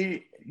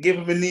 3. Give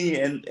him a knee,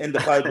 and the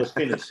fight was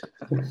finished.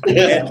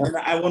 and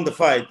I won the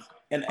fight.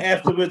 And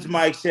afterwards,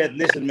 Mike said,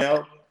 "Listen,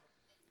 Mel,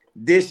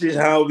 this is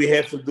how we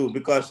have to do.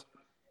 Because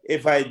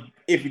if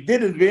you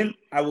didn't win,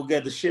 I will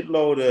get a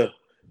shitload of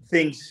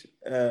things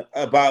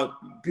about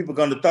people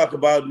going to talk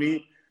about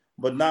me.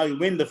 But now you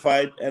win the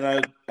fight, and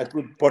I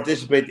could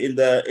participate in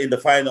the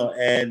final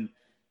and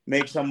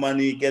make some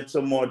money, get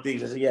some more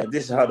things." I said, "Yeah,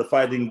 this is how the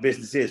fighting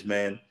business is,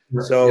 man."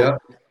 So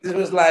this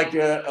was like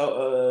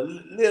a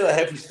little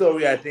heavy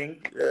story, I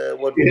think,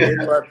 what we did,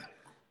 but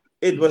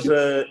it was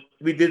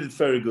we did it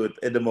very good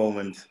at the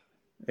moment.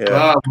 Yeah.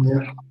 Wow,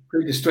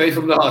 pretty straight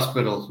from the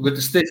hospital with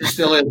the stitches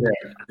still in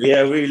there.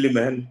 Yeah, really,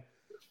 man.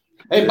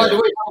 Hey, by the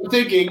way, I'm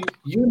thinking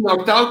you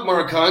knocked out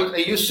Mark Hunt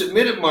and you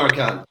submitted Mark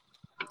Hunt.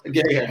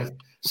 Okay,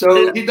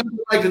 so he doesn't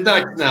like the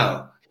Dutch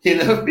now, you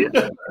know.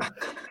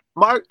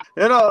 Mark,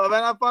 you know,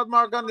 when I fought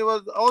Mark Hunt, he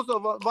was also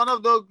one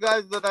of those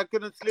guys that I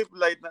couldn't sleep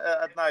late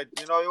at night.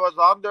 You know, he was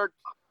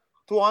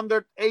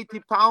 280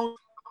 pounds.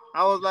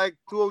 I was like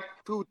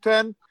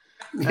 210.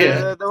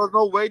 Yeah. There was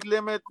no weight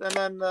limit. And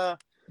then,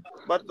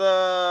 but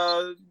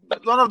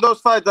one of those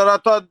fights that I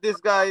thought this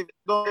guy, if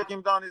I don't take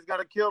him down, he's going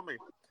to kill me.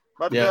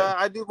 But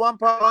I did one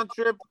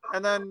trip,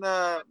 and then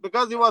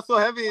because he was so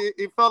heavy,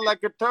 he felt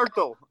like a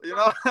turtle. You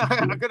know,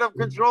 I could have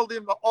controlled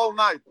him all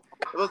night.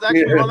 It was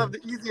actually one of the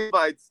easy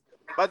fights.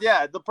 But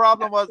yeah, the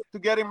problem was to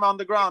get him on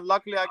the ground.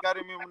 Luckily, I got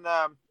him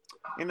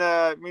in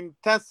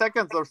 10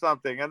 seconds or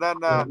something, and then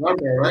right?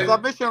 the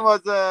submission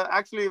was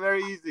actually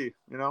very easy.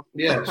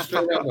 Yeah,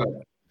 straight up.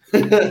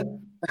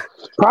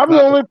 Probably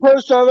the only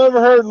person I've ever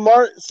heard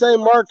say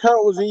Mark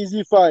Hunt was an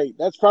easy fight.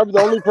 That's probably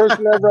the only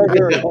person I've ever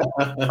heard.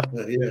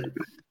 Yeah.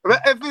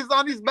 But if he's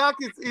on his back,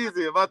 it's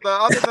easy. But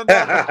other than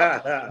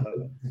that,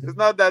 it's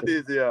not that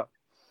easy.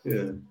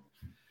 Yeah.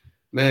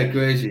 Man,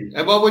 crazy.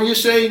 And what were you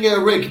saying,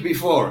 Rick,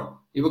 before?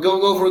 You were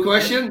going over a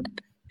question?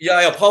 Yeah,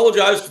 I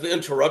apologize for the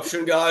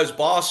interruption, guys.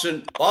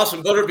 Boston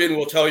Butterbean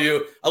will tell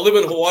you I live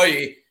in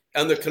Hawaii,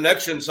 and the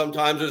connection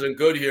sometimes isn't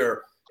good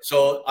here.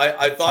 So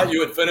I thought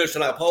you had finished,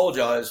 and I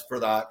apologize for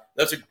that.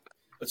 It's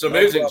an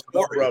amazing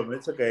story. No problem.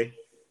 It's okay.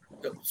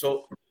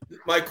 So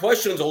my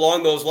question's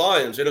along those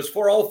lines, and it's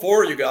for all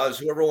four of you guys,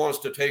 whoever wants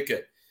to take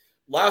it.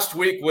 Last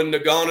week when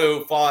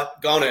Ngannou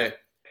fought Gane,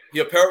 he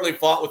apparently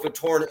fought with a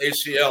torn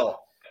ACL.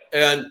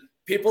 And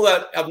people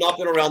that have not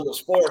been around the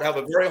sport have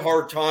a very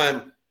hard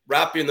time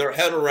wrapping their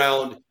head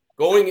around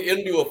going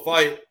into a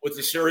fight with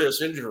a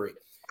serious injury.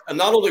 And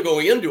not only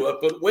going into it,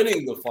 but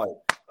winning the fight.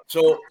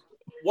 So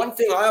one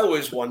thing I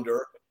always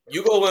wonder,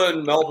 you go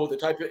in, Melvin, with the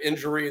type of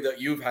injury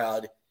that you've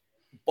had,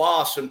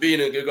 Boss and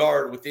Bean and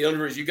Gegard, with the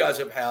injuries you guys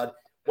have had,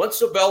 once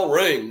the bell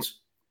rings,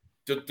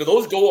 do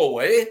those go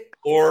away?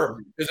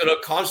 Or is it a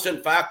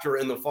constant factor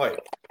in the fight?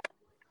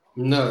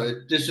 No,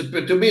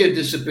 to me it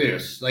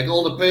disappears. Like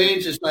all the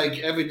pains, it's like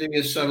everything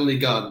is suddenly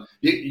gone.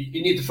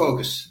 You need to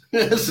focus.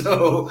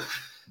 So,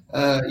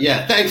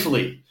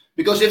 thankfully.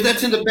 Because if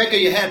that's in the back of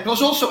your head,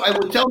 plus also I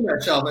would tell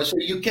myself, I say,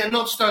 you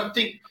cannot start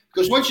thinking,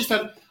 because once you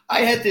start,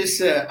 I had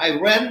this, I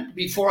ran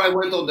before I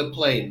went on the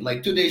plane,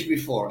 like 2 days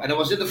before, and I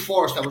was in the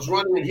forest, I was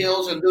running in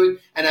hills and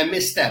I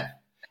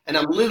misstep. And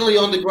I'm literally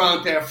on the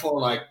ground there for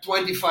like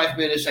 25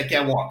 minutes, I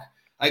can't walk.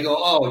 I go,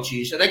 oh,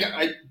 geez. And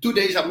 2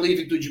 days I'm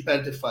leaving to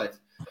Japan to fight.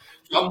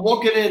 So I'm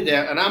walking in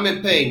there and I'm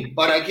in pain,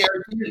 but I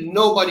guarantee you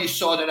nobody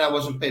saw that I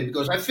was in pain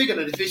because I figured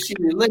that if they see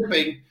me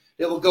limping,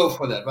 they will go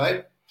for that,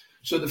 right?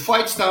 So the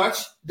fight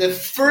starts. The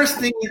first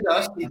thing he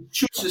does, he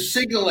shoots a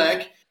single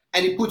leg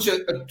and he puts a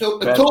toe,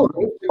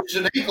 which is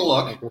an ankle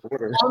lock,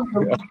 on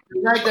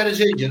the guy that is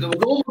injured. It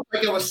was almost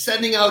like I was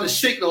sending out a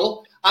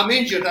signal, I'm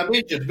injured,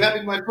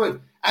 grabbing my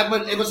foot.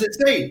 But it was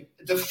insane.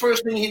 The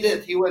first thing he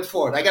did, he went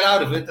for it. I got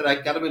out of it and I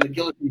got him in the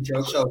guillotine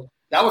choke, so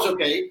that was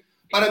okay.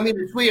 But I mean,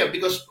 it's weird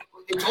because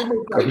it's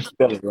almost like you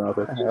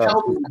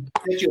tell me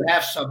that you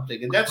have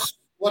something, and that's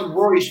what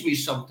worries me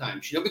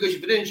sometimes, because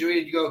you've been injured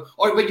and you go,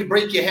 or when you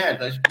break your hand.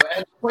 I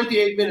had a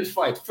 28-minute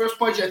fight. First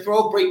punch I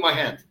throw, break my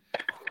hand.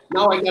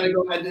 Now I got to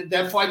go, and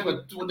that fight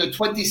was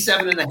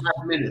 27 and a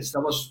half minutes.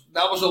 That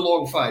was a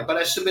long fight, but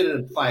I submitted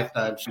it 5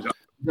 times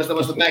because that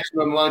was the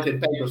maximum amount in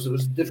papers. It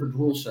was a different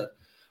rule set.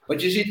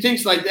 But you see,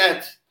 things like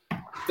that,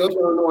 those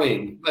are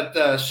annoying.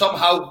 But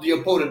somehow the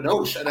opponent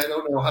knows, and I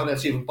don't know how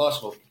that's even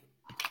possible.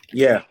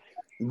 Yeah.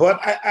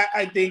 But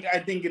I think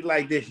it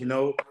like this,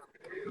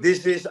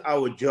 this is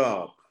our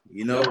job.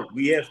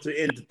 We have to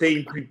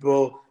entertain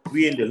people.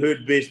 We're in the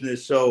hurt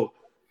business, so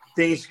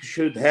things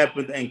should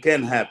happen and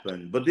can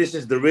happen. But this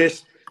is the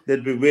risk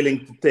that we're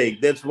willing to take.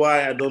 That's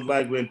why I don't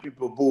like when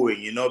people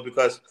booing,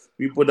 because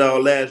we put our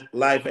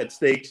life at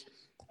stakes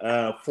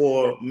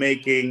for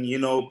making,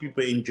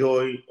 people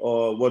enjoy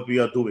what we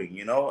are doing,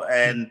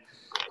 And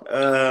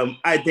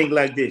I think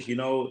like this,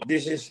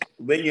 this is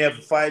when you have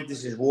a fight,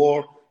 this is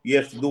war. You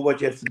have to do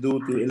what you have to do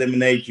to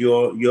eliminate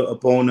your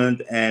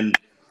opponent and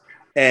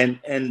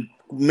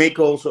make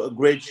also a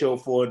great show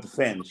for the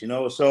fans,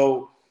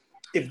 So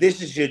if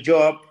this is your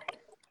job,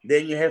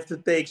 then you have to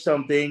take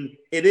something.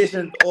 It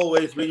isn't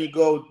always when you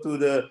go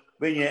to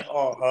when you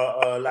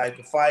are like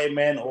a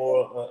fireman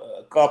or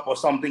a cop or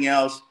something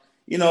else,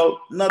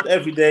 not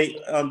every day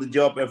on the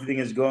job, everything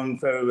is going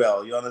very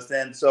well. You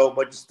understand? So,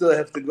 but you still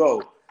have to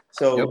go.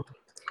 So yep.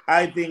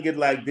 I think it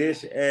like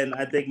this, and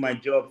I take my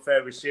job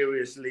very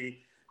seriously.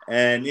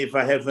 And if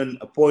I have an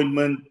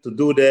appointment to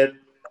do that,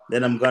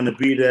 then I'm going to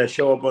be there,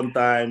 show up on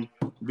time,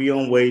 be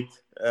on weight.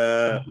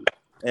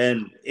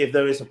 And if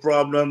there is a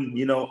problem,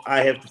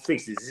 I have to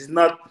fix this. It's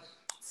not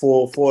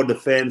for the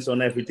fans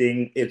on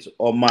everything. It's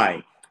on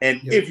mine.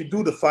 And if you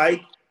do the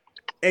fight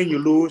and you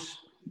lose,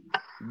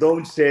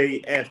 don't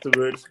say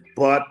afterwards,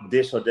 but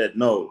this or that.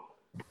 No.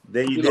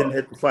 Then you didn't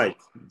have to fight.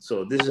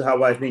 So this is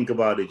how I think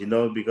about it,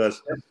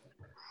 because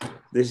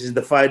this is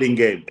the fighting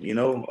game,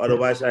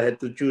 Otherwise, I had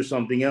to choose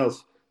something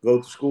else. Go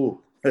to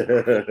school.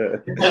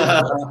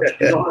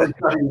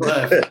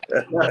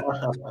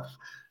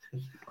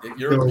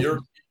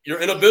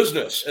 You're in a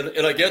business,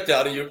 and I get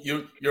that.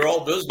 You're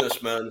all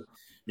businessmen.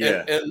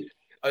 Yeah. And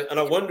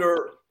I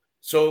wonder.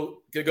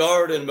 So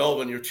Gegard and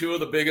Melvin, you're 2 of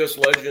the biggest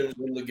legends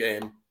in the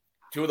game,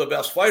 2 of the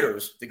best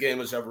fighters the game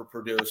has ever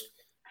produced.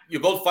 You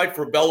both fight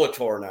for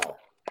Bellator now,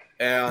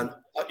 and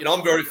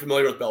I'm very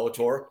familiar with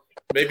Bellator.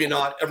 Maybe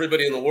not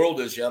everybody in the world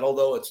is yet,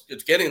 although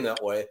it's getting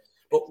that way.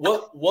 But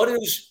what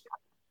is,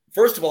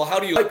 first of all, how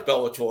do you like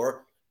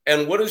Bellator?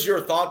 And what is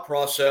your thought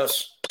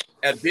process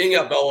at being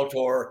at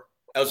Bellator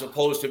as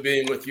opposed to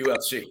being with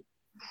UFC?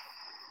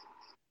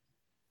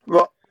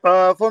 Well,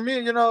 For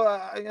me,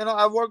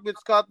 I work with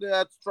Scott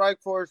at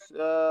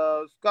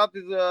Strikeforce. Scott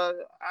is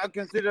I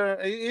consider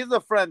he's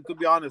a friend, to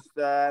be honest.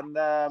 And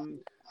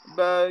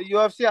the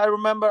UFC, I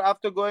remember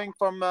after going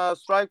from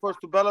Strikeforce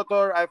to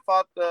Bellator, I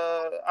fought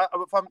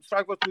from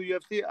Strikeforce to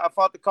UFC. I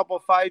fought a couple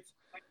of fights,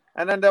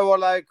 and then they were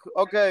like,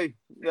 "Okay,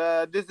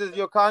 this is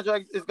your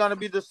contract. It's gonna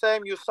be the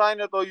same. You sign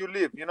it or you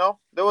leave."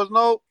 There was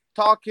no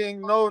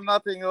talking, no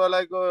nothing. They were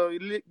like,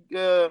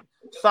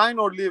 "Sign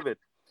or leave it."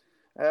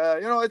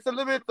 It's a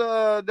little bit.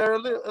 They're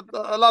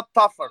a lot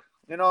tougher.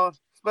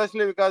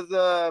 Especially because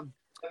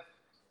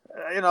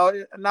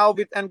now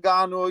with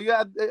Ngannou, you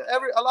had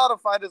a lot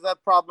of fighters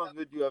had problems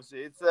with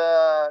UFC.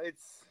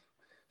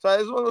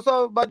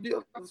 But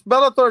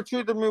Bellator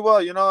treated me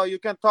well. You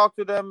can talk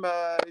to them.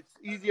 It's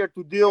easier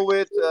to deal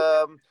with.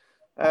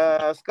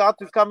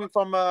 Scott is coming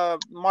from a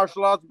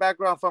martial arts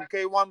background from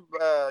K1.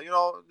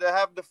 They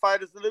have the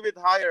fighters a little bit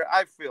higher,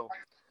 I feel.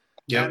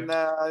 Yeah. And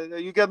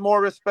you get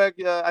more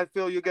respect. I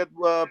feel you get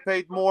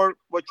paid more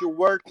what you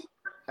work.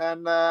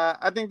 And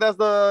I think that's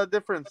the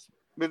difference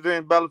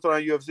between Bellator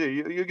and UFC.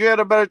 You get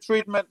a better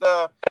treatment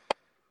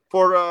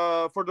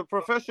for the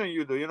profession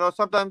you do.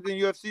 Sometimes in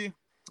UFC,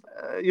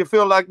 you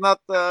feel like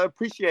not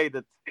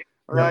appreciated.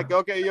 Like,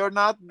 okay, you're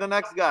not the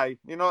next guy,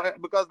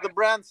 because the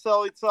brand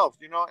sells itself.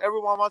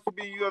 Everyone wants to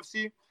be in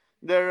UFC.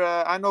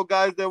 I know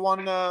guys, they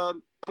want to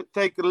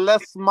take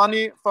less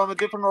money from a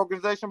different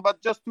organization,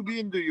 but just to be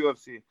in the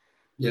UFC.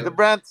 Yeah. The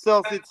brand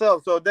sells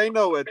itself, so they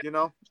know it,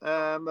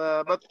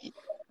 But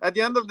at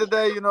the end of the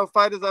day,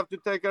 fighters have to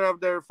take care of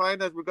their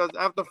finance, because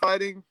after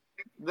fighting,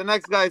 the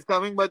next guy is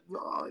coming. But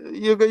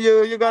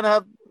you're gonna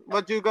have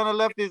what you're gonna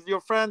left is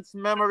your friends,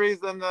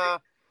 memories, and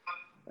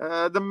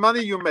the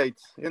money you made.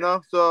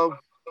 So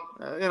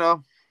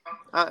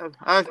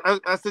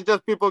I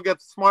suggest people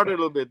get smart a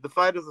little bit. The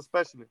fighters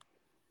especially.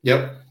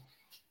 Yep.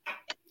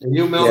 And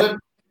you, Melvin?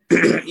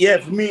 Yeah,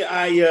 for me,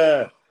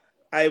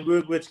 I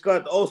work with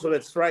Scott also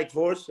at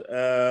Strikeforce,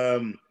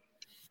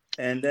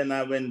 and then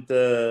I went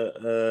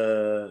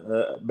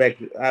back.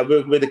 I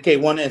worked with the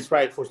K1 and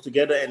Strikeforce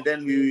together, and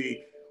then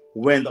we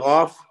went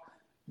off.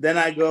 Then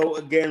I go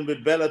again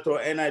with Bellator,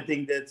 and I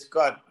think that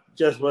Scott,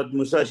 just what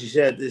Musashi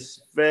said,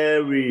 is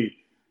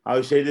very,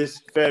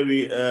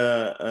 very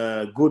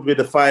good with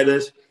the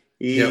fighters.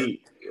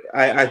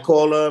 I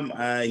call him.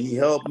 He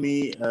helped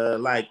me,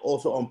 like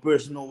also on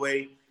personal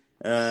way.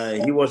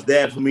 He was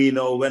there for me,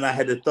 when I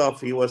had it tough.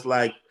 He was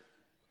like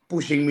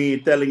pushing me,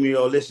 telling me,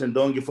 "Oh, listen,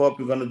 don't give up.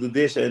 You're gonna do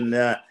this," and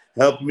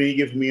help me,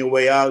 give me a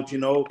way out.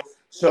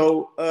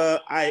 So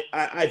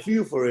I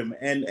feel for him,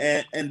 and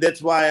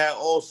that's why I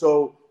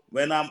also,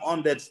 when I'm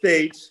on that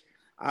stage,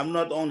 I'm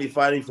not only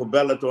fighting for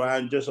Bellator,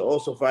 I'm just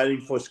also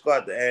fighting for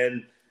Scott,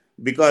 and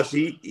because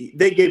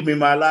they gave me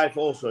my life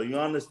also. You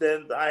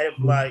understand? I have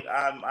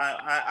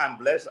I'm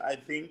blessed. I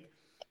think.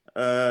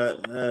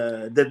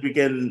 That we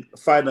can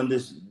fight on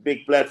this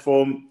big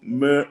platform,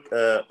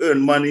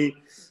 earn money,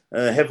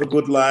 have a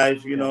good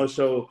life,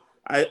 So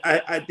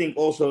I think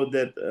also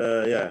that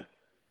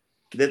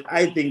that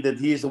I think that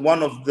he is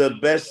one of the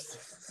best,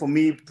 for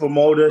me,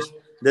 promoters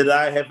that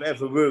I have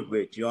ever worked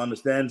with. You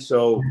understand?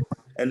 So,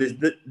 and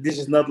this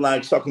is not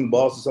like sucking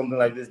balls or something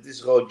like this.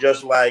 This is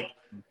just like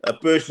a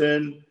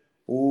person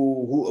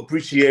who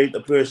appreciates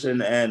a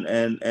person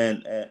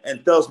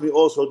and tells me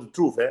also the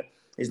truth.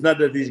 It's not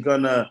that he's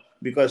gonna,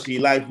 because he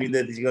likes me,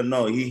 that he's gonna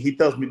know. He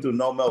tells me to,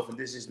 "No, Melvin,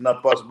 this is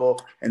not possible,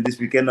 and this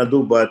we cannot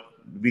do, but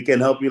we can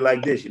help you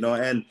like this,"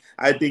 And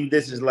I think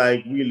this is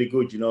like really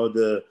good,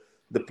 the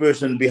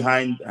person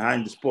behind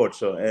the sport.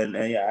 So and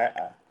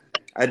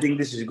I think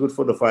this is good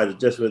for the fighters,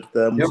 just what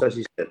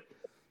Musashi said.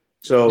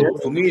 So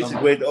for me, it's a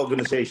great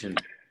organization.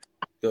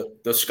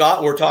 The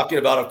Scott we're talking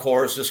about, of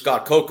course, is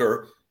Scott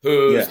Coker,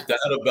 who's the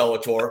head of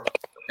Bellator.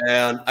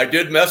 And I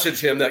did message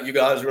him that you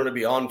guys are going to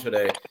be on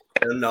today.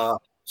 And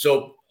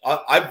so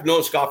I've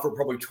known Scott for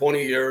probably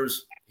 20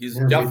 years. He's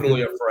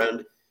definitely a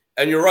friend.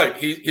 And you're right.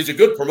 He's a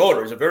good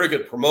promoter. He's a very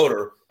good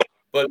promoter.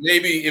 But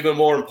maybe even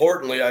more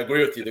importantly, I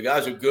agree with you. The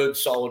guy's a good,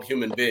 solid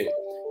human being.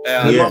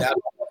 And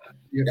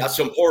that's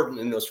important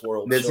in this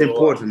world. That's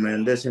important,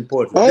 man. That's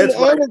important. And that's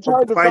why it's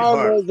hard to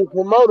find as a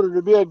promoter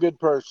to be a good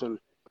person.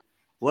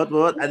 What?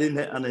 I didn't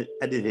hear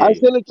I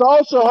said it's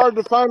also hard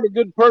to find a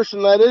good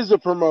person that is a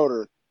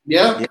promoter.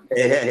 Yeah. Well,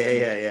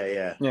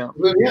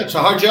 it's a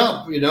hard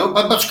job,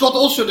 But Scott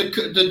also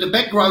the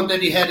background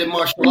that he had in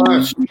martial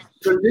arts,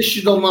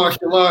 traditional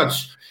martial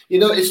arts.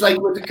 It's like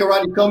with the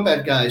karate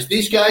combat guys.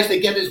 These guys, they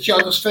get in each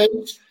other's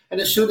face,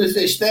 and as soon as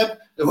they step,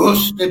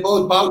 they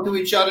both bow to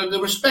each other. The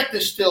respect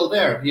is still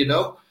there, And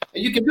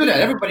you can do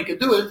that. Everybody can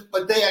do it,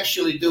 but they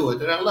actually do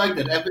it, and I like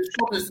that. And with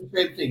Scott is the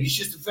same thing. He's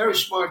just a very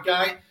smart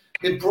guy.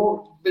 Been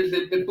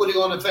putting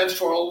on events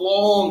for a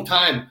long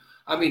time.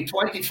 I mean,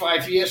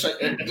 25 years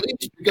at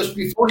least, because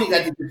before he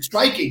did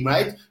striking,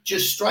 right?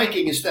 Just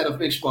striking instead of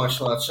mixed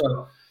martial arts.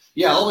 So,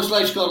 I always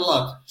like Scott a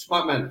lot.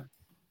 Smart man.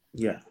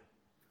 Yeah.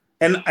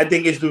 And I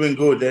think he's doing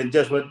good. And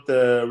just what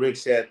Rick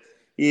said,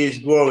 he is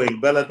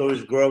growing. Bellator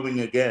is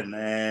growing again.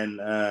 And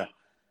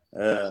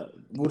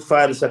good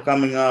fighters are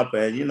coming up.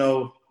 And,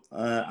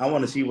 I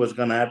want to see what's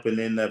gonna happen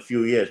in a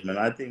few years, man.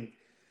 I think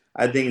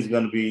it's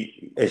gonna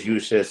be, as you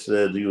says,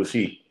 the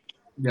UFC.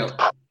 Yeah.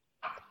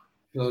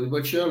 Slowly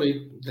but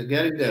surely, they're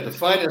getting there. The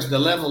fighters, the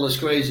level is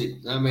crazy.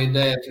 I mean,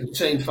 they have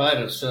insane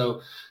fighters.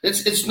 So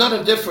it's not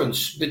a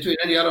difference between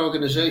any other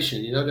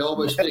organization. You know, they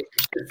always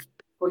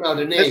put out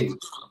a name.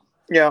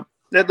 Yeah.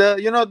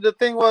 The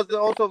thing was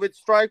also with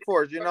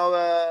Strikeforce,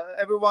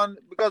 everyone,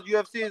 because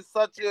UFC is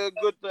such a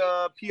good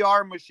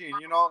PR machine,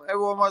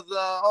 everyone was,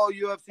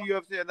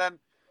 UFC, and then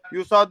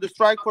you saw the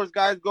Strikeforce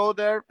guys go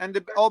there, and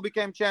they all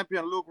became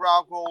champion. Luke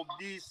Rockhold,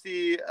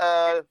 DC,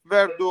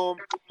 Verdum,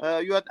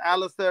 you had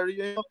Alistair,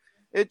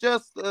 it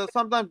just,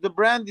 sometimes the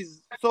brand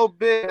is so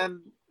big, and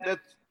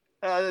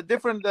that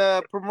different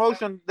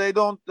promotion, they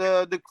don't,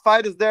 the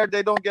fighters there,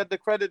 they don't get the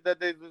credit that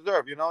they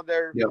deserve,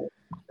 they're... Yeah.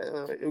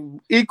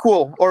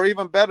 Equal or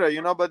even better,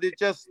 but it's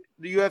just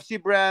the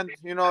UFC brand,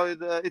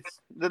 it's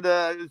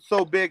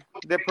so big,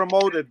 they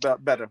promote it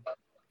better.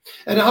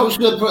 And how's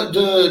the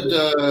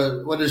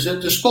what is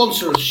it, the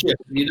sponsorship?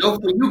 For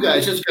you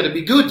guys, it's going to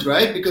be good,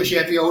 right? Because you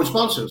have your own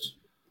sponsors.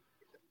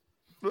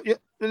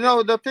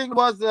 The thing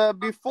was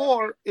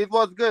before it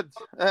was good,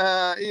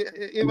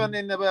 even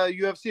in the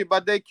UFC,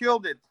 but they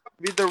killed it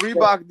with the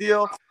Reebok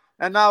deal,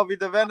 and now with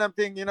the Venom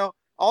thing,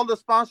 all the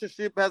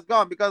sponsorship has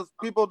gone because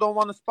people don't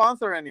want to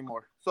sponsor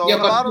anymore. So a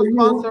lot of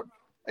sponsors,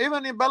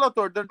 even in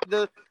Bellator,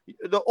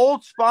 the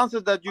old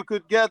sponsors that you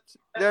could get,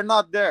 they're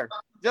not there.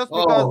 Just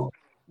because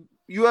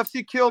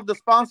UFC killed the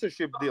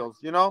sponsorship deals,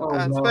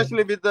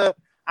 especially with the,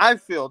 I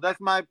feel, that's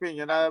my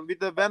opinion, with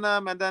the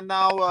Venom, and then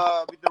now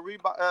with the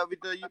Reebok, with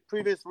the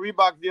previous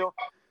Reebok deal.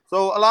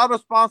 So a lot of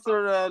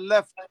sponsors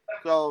left.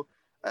 So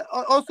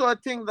also I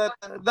think that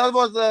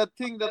was a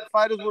thing that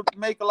fighters would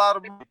make a lot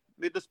of money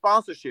with the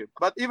sponsorship,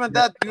 but even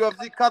that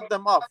UFC cut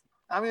them off.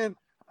 I mean,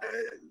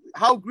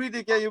 how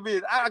greedy can you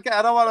be? I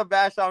don't want to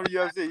bash on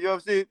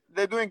UFC.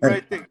 They're doing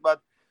great things, but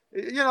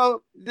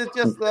it's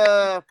just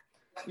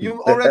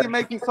you already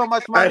making so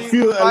much money. I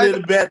feel a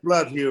little bad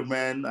blood here,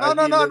 man. No.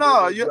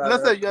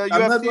 Listen, UFC.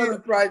 I'm not going to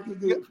try to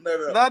do.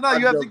 No.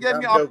 You have to give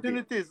me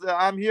opportunities.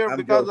 I'm here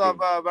because of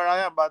where I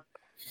am, but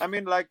I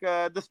mean, like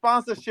the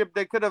sponsorship,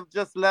 they could have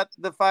just let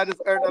the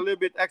fighters earn a little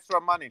bit extra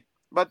money,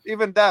 but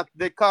even that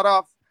they cut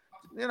off.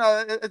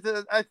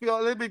 I feel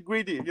a little bit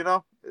greedy,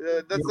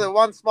 that's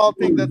one small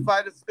thing that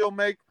fighters still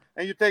make,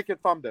 and you take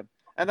it from them.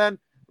 And then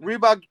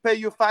Reebok pay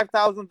you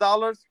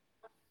 $5,000.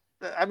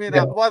 I mean,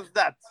 what's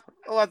that?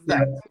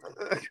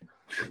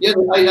 Yeah,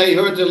 I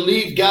heard the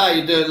lead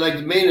guy,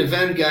 the main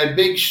event guy,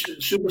 big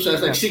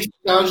superstars, like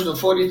 $60,000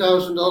 or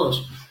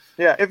 $40,000.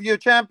 Yeah, if you're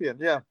champion,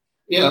 yeah.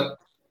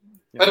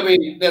 But I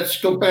mean, that's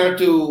compared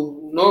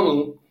to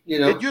normal.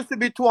 It used to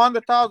be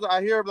 200,000.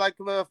 I hear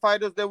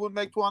fighters, they would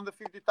make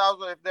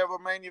 250,000 if they were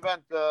main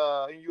event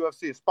in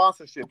UFC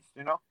sponsorships.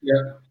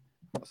 Yeah.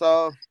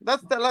 So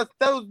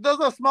those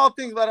are small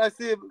things that I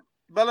see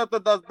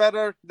Bellator does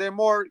better. They're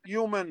more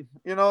human.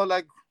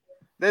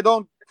 They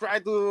don't try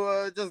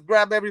to just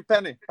grab every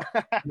penny.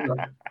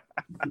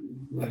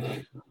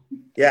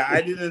 Yeah,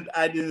 I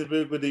didn't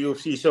work with the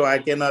UFC, so I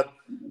cannot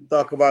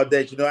talk about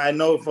that. I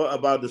know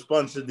about the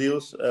sponsor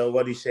deals,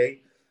 what you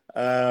say.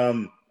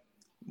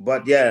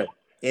 But yeah,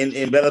 in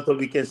Bellator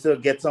we can still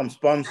get some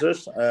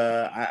sponsors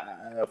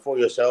for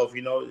yourself.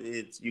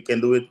 You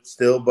can do it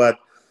still. But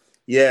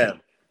yeah,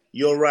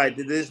 you're right.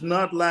 It is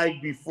not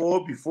like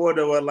before. Before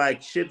there were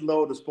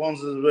shitload of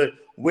sponsors were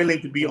willing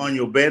to be on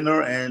your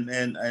banner, and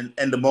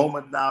the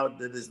moment now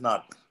that is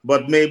not.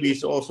 But maybe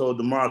it's also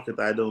the market.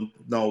 I don't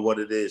know what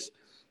it is,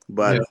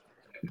 but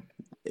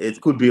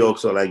it could be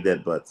also like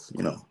that. But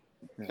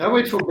I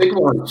wait for big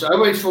ones. I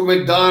wait for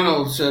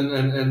McDonald's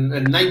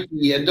and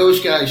Nike and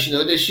those guys.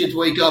 They should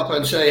wake up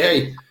and say,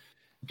 "Hey,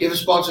 give a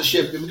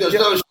sponsorship," because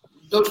those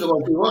are the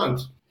ones we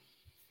want.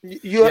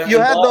 You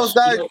had those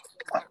guys.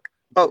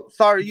 Oh,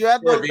 sorry. You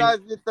had those guys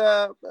with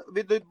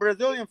the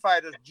Brazilian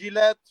fighters,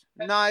 Gillette,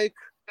 Nike.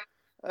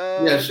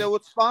 Yes. They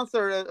would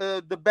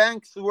sponsor. The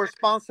banks were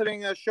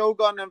sponsoring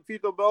Shogun and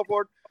Vitor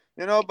Belfort.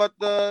 But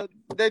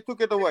they took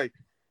it away.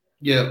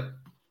 Yeah.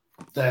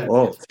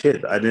 Oh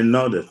shit! I didn't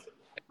know that.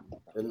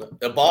 And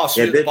the boss,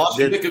 you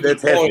make a good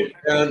point.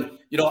 And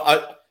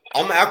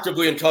I'm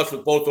actively in touch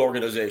with both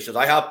organizations.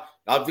 I'm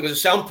going to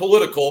sound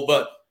political,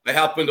 but I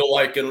happen to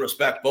like and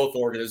respect both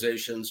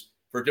organizations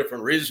for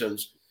different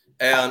reasons.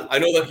 And I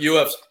know that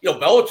UFC,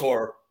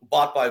 Bellator,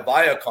 bought by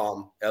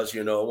Viacom, as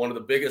you know, one of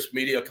the biggest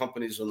media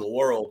companies in the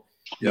world.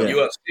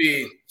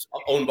 UFC,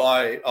 owned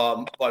by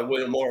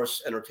William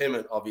Morris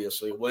Entertainment,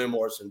 obviously, William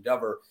Morris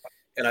Endeavor.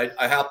 And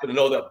I happen to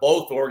know that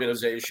both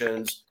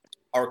organizations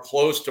are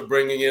close to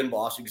bringing in,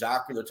 boss,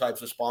 exactly the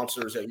types of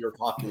sponsors that you're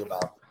talking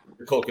about.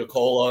 The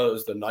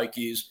Coca-Colas, the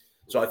Nikes.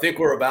 So I think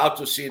we're about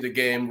to see the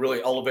game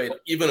really elevate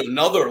even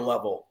another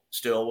level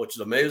still, which is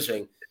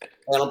amazing.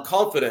 And I'm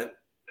confident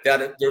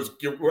that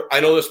I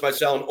know this might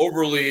sound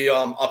overly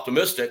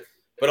optimistic,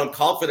 but I'm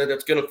confident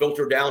it's going to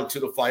filter down to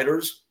the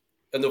fighters,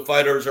 and the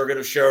fighters are going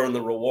to share in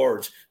the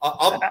rewards.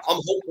 I'm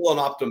hopeful and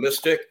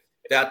optimistic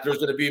that there's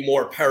going to be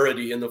more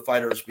parity in the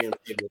fighters being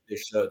paid what they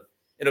should.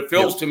 And it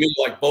feels to me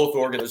like both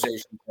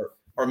organizations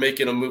are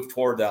making a move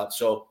toward that.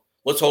 So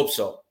let's hope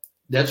so.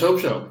 Let's hope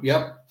so.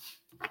 Yep.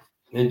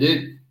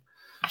 Indeed.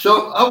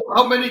 So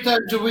how many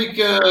times a week,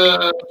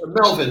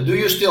 Melvin, do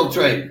you still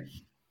train?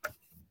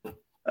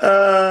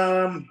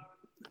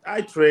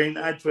 I train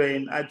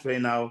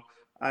now.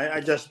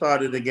 I just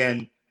started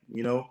again,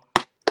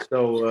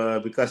 So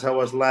because I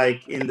was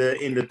like in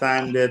the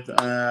time that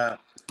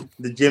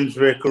the gyms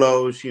were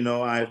closed,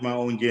 I have my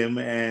own gym,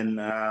 and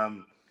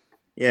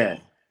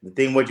the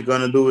thing what you're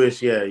gonna do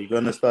is you're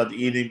gonna start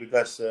eating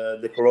because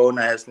the COVID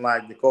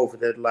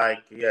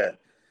had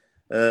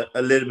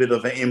a little bit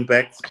of an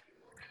impact.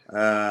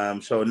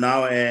 So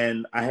now,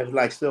 and I have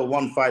like still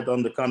one fight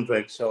on the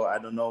contract, so I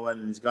don't know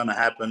when it's gonna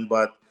happen,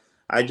 but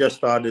I just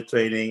started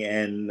training,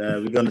 and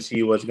we're gonna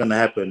see what's gonna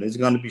happen. It's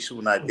gonna be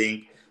soon, I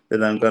think,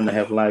 that I'm gonna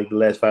have like the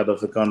last fight of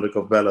the contract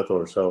of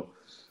Bellator.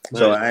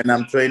 And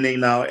I'm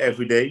training now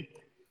every day,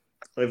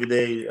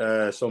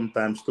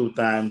 sometimes 2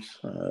 times,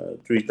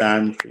 3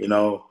 times,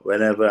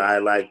 whenever I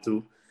like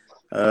to,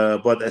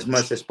 but as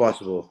much as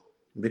possible,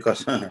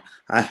 because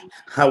I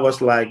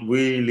was like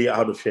really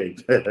out of shape.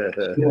 And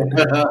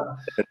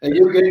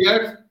you,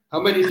 Gegard?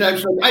 How many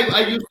times?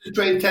 I used to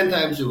train 10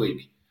 times a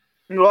week.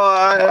 Well,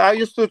 I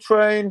used to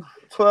train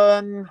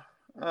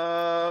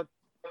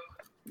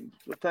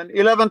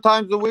 11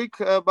 times a week,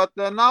 but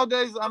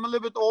nowadays I'm a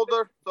little bit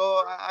older,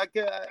 so I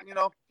can,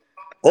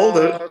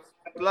 Older?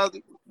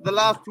 The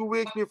last 2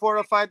 weeks before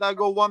a fight, I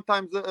go 1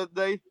 time a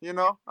day,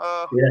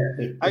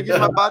 I give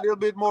my body a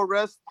bit more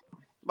rest.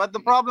 But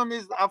the problem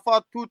is I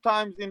fought 2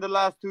 times in the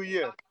last 2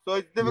 years, so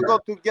it's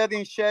difficult to get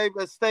in shape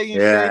and stay in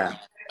shape.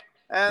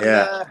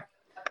 And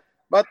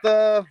but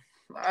I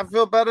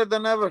feel better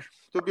than ever,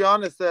 to be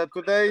honest.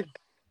 Today,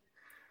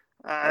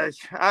 I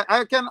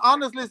can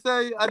honestly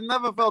say I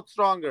never felt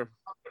stronger.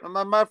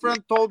 My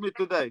friend told me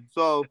today,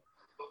 so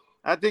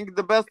I think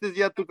the best is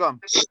yet to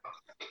come.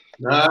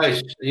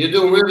 Nice. You're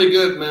doing really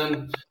good,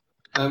 man.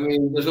 I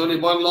mean, there's only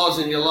 1 loss,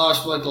 and you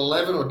lost,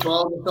 11 or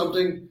 12 or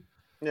something?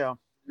 Yeah.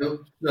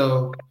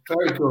 So,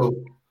 very cool.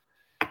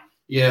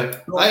 Yeah.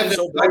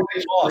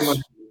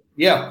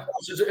 Yeah.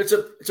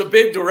 It's a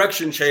big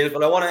direction change,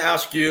 but I want to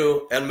ask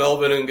you and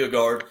Melvin and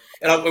Gegard,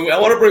 and I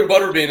want to bring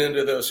Butterbean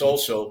into this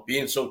also.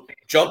 Bean, so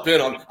jump in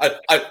on.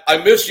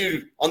 I miss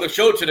you on the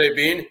show today,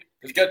 Bean.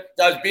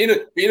 Guys, Bean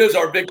is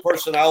our big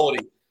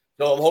personality,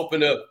 so I'm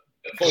hoping to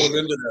pull him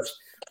into this.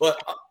 But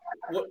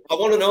I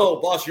want to know,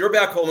 boss, you're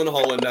back home in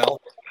Holland now,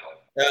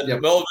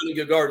 and Melvin and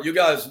Gegard, you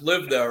guys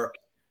live there.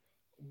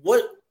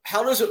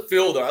 How does it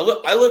feel there?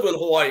 I live in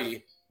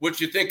Hawaii,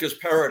 which you think is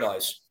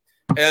paradise.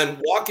 And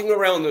walking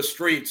around the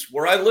streets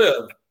where I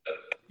live,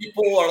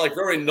 people are like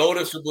very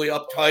noticeably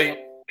uptight.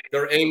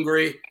 They're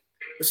angry.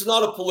 This is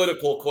not a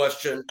political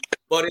question,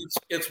 but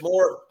it's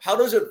more, how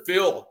does it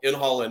feel in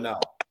Holland now?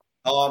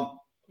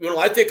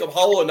 I think of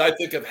Holland, I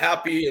think of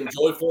happy and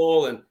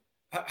joyful. And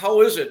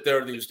how is it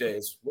there these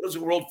days? What does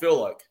the world feel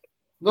like?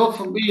 Well,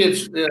 for me,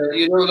 it's,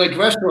 like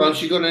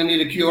restaurants, you're going to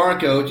need a QR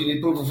code. You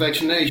need proof of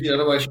vaccination.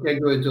 Otherwise, you can't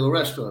go into a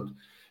restaurant.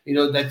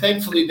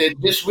 Thankfully,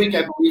 this week,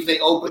 I believe they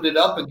opened it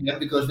up again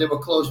because they were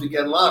closed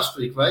again last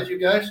week, right, you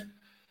guys?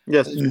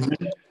 Yes.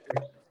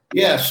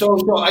 Yeah, so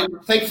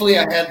thankfully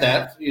I had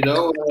that,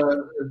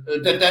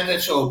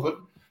 that's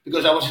open,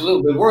 because I was a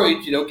little bit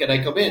worried, can I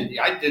come in?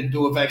 I didn't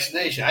do a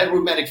vaccination. I had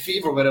rheumatic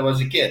fever when I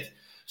was a kid.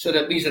 So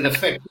that means it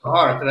affects the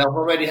heart. And I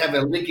already have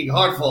a leaking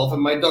heart valve.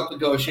 And my doctor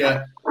goes, you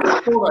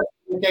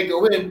can't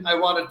go in. I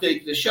want to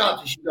take the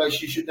shot. She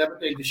goes, you should never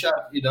take the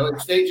shot.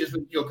 It's dangerous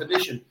with your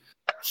condition.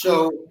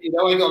 So, I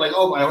go like,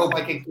 I hope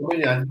I can come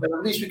in. But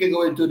at least we can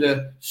go into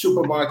the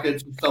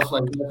supermarkets and stuff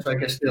like that, so I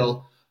can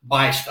still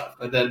buy stuff.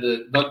 But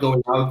then not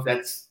going out,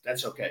 that's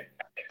okay.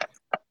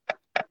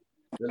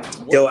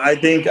 I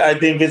think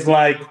it's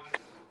like,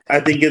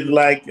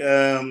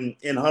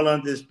 in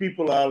Holland, these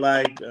people are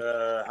like,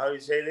 how do you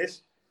say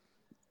this?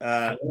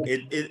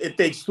 It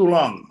takes too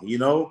long,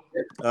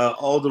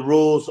 all the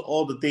rules,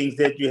 all the things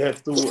that you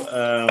have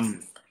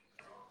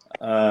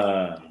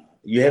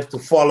to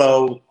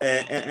follow,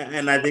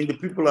 and I think the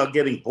people are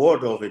getting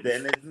bored of it,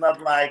 and it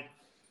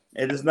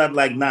is not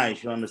like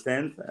nice, you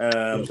understand?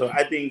 So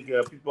I think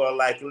people are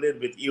like a little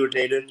bit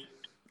irritated,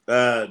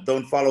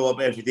 don't follow up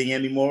everything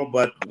anymore,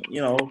 but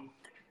you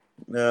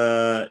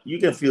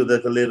can feel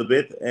that a little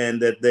bit,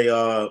 and that they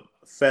are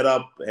fed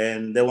up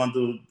and they want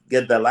to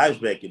get their lives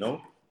back,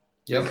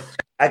 Yep.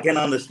 I can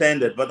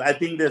understand it, but I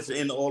think that's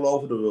in all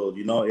over the world,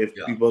 if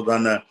people are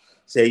gonna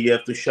say you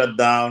have to shut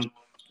down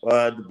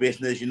the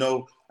business,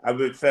 I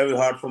work very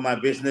hard for my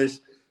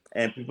business,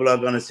 and people are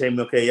gonna say,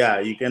 okay,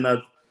 you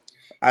cannot.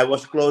 I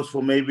was closed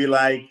for maybe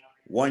like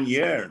 1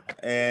 year,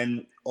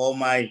 and all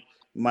my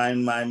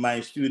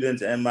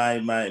students and my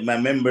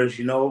members,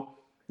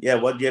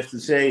 what do you have to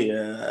say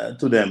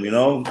to them?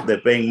 They're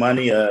paying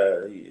money.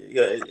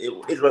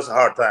 It was a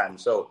hard time,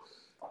 so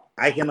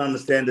I can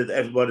understand that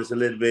everybody's a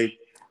little bit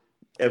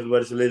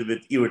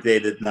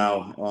irritated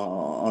now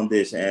on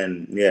this,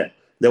 and they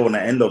want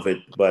to end of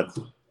it. But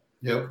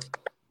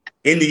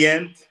in the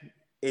end,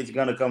 it's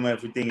gonna come.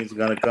 Everything is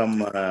gonna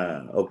come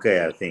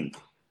okay. I think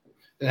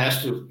It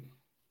has to.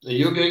 Are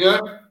you okay, guy?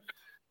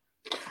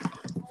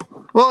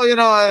 Well,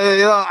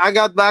 I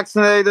got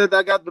vaccinated.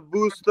 I got the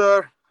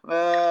booster.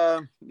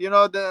 In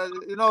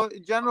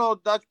general,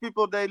 Dutch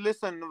people, they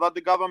listen what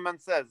the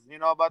government says.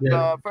 But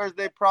first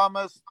they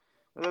promise,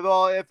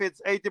 well, if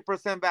it's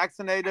 80%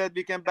 vaccinated,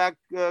 we can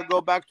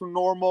go back to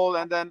normal,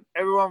 and then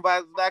everyone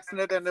was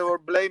vaccinated, and they were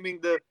blaming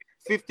the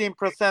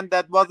 15%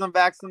 that wasn't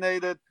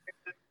vaccinated,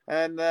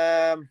 and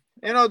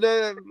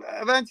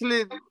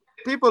eventually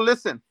people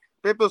listen.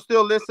 People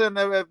still listen.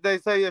 If they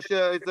say it's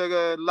a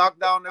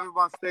lockdown,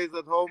 everyone stays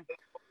at home.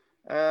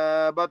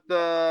 But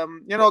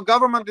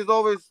government is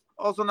always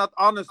also not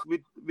honest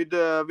with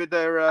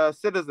their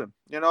citizen.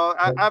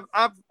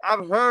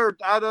 I've heard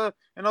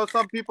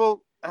some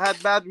people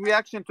had bad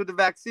reaction to the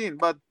vaccine,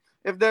 but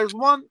if there's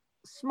one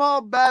small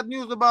bad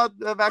news about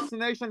the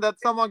vaccination, that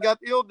someone got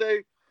ill,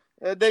 they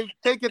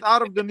take it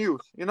out of the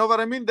news. You know what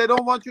I mean? They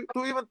don't want you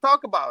to even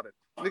talk about it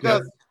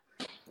because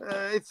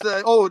it's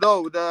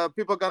the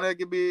people gonna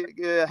be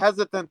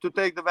hesitant to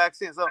take the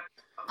vaccine. So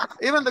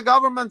even the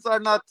governments are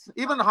not.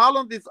 Even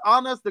Holland is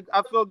honest.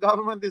 I feel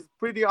government is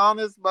pretty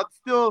honest, but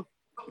still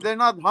they're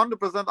not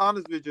 100%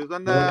 honest with you.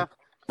 And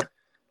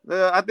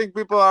I think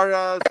people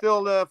are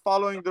still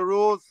following the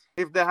rules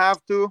if they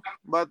have to.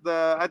 But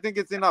I think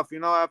it's enough.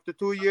 After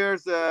 2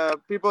 years,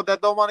 people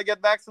that don't want to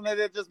get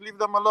vaccinated, just leave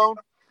them alone.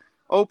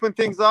 Open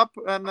things up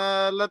and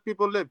let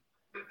people live.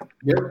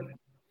 Yeah.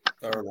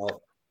 Fair enough.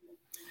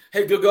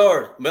 Hey,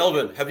 Gegard,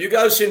 Melvin, have you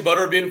guys seen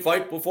Butterbean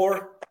fight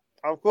before?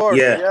 Of course,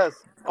 Yeah, yes.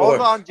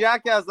 Also on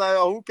Jackass,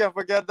 who can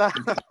forget that?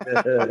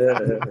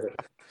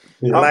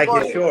 I like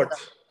his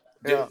shorts.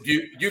 Do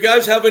you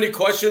guys have any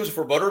questions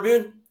for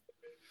Butterbean?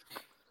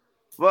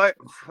 But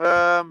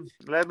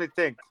let me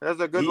think.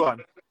 That's a good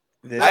one.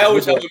 I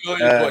always have a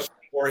million questions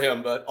for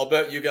him, but I'll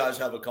bet you guys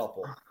have a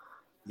couple.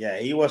 Yeah,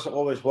 he was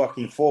always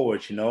walking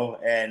forward,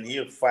 and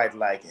he'll fight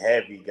like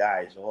heavy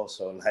guys,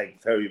 also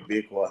like very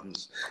big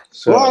ones.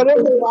 So I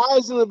didn't have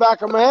eyes in the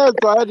back of my head,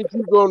 so I had to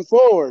keep going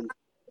forward.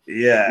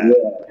 Yeah,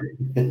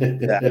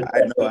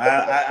 I know.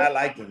 I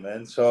like him,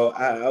 man. So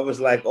I was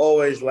like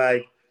always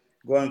like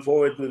going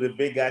forward to the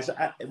big guys.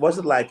 Was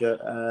it like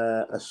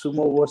a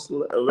sumo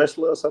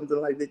wrestler or something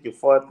like that? You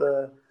fought?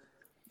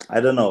 I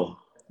don't know.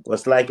 It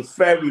was like a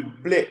very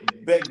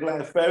big,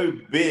 like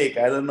very big.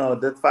 I don't know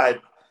that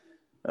fight.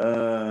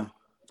 I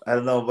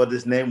don't know what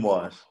his name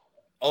was.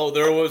 Oh,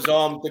 there was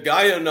the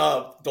guy in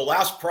the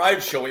last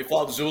Pride show. He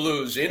fought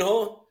Zulu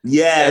Zinho.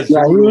 Yes, he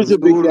was a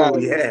big guy.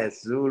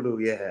 Yes, Zulu,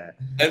 yeah.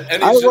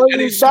 And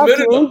he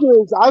submitted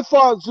him. I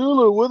fought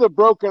Zulu with a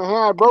broken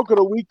hand. I broke it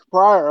a week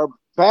prior, a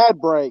bad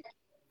break.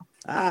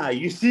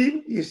 You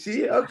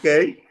see?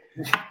 Okay.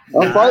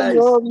 Nice.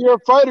 You're a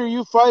fighter.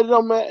 You fight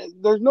them.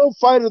 There's no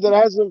fighter that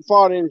hasn't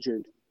fought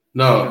injured.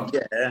 No.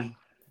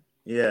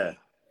 Yeah.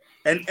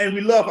 And we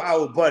love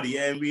our body,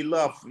 and we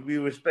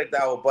respect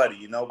our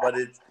body, but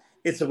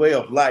it's a way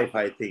of life,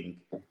 I think.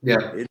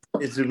 Yeah.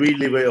 It's a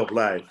really way of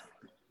life.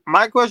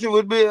 My question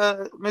would be,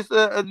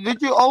 Mr.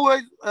 Did you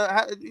always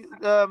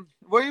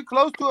were you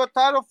close to a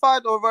title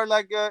fight, or were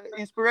like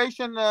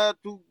inspiration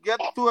to get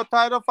to a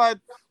title fight,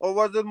 or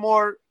was it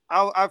more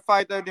I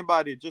fight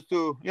anybody just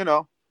to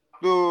I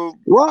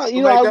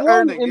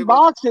won in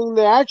boxing.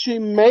 They actually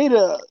made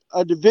a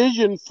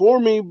division for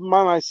me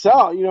by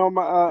myself.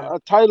 A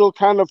title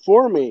kind of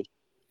for me.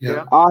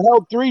 Yeah. I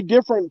held 3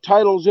 different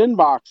titles in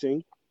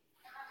boxing.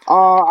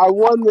 I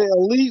won the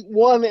Elite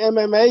One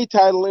MMA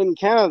title in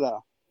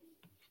Canada.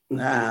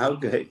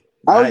 Okay.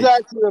 I was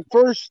actually the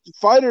first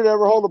fighter to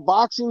ever hold a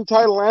boxing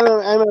title and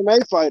an MMA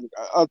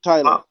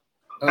title.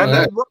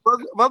 And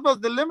what was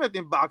the limit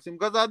in boxing?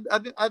 Because I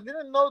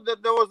didn't know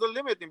that there was a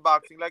limit in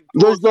boxing. Like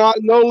there's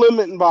no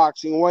limit in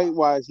boxing, weight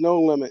wise, no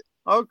limit.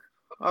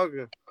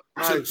 Okay.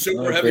 Nice.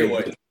 Super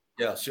heavyweight.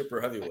 Yeah, super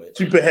heavyweight.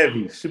 Super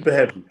heavy.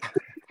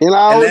 And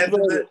I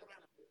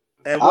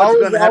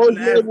always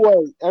made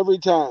weight every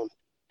time.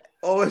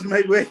 Always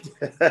made weight.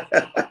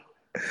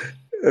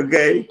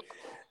 Okay.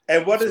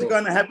 And what is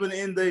going to happen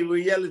in the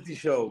reality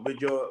show with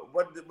your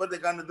what they're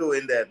going to do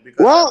in that?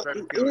 Because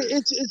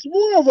it's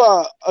more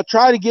of a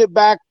try to get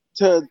back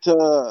to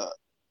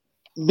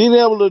being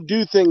able to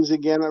do things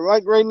again.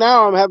 Like right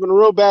now, I'm having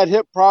real bad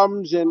hip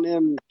problems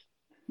and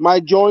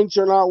my joints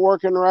are not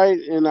working right,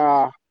 and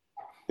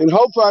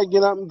hopefully I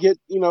get up and get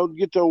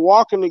to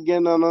walking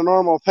again on a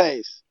normal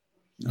pace.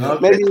 Okay.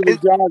 Maybe even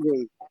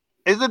jogging.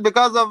 Is it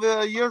because of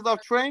years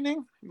of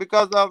training?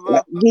 Because of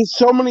there's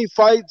so many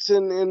fights,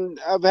 and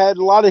I've had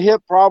a lot of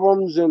hip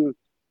problems and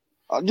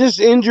just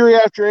injury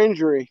after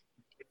injury.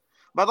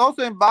 But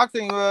also in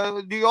boxing,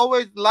 do you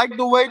always like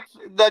the weight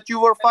that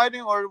you were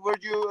fighting, or were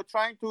you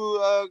trying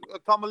to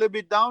come a little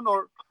bit down,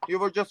 or you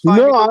were just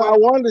fighting? No, I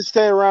wanted to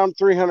stay around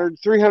 300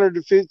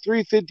 to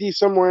 350,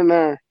 somewhere in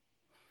there.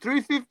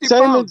 350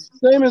 pounds.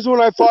 Same as when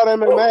I fought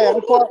MMA.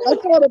 I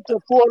fought up to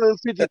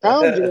 450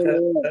 pounds in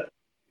MMA.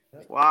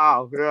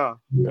 Wow, yeah.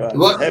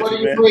 What are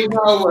you doing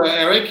now,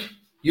 Eric?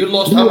 You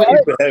lost how many?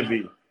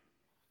 Heavy.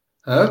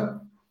 Huh?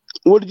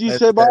 What did you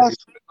say, boss?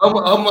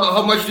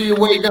 How much do you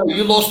weigh now?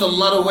 You lost a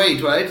lot of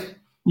weight, right?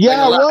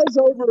 Yeah, I was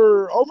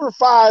over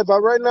 5.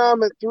 Right now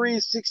I'm at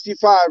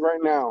 365 right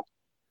now.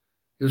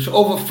 It was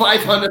over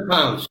 500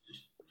 pounds.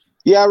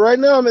 Yeah, right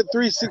now I'm at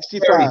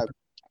 365.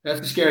 That's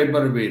a scary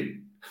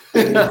Butterbean.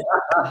 Yeah,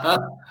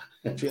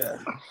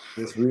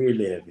 it's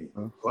really heavy.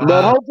 Wow.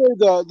 But hopefully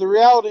the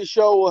reality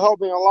show will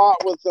help me a lot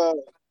with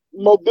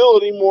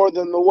mobility more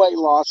than the weight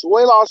loss. The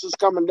weight loss is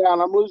coming down.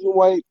 I'm losing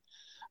weight.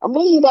 I'm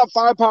losing about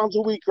 5 pounds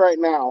a week right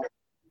now.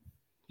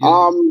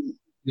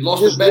 You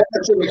lost just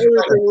watching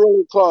everything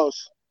really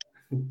close.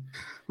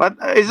 But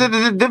is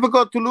it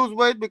difficult to lose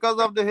weight because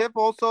of the hip?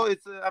 Also,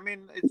 it's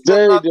it's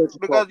very not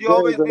difficult. Because you've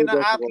always been an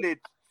difficult. athlete.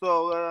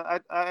 So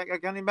I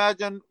can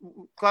imagine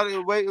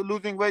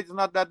losing weight is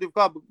not that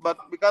difficult, but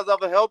because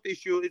of a health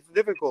issue, it's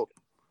difficult.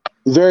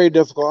 Very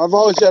difficult. I've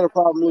always had a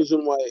problem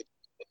losing weight.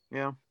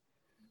 Yeah.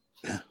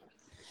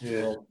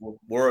 Yeah,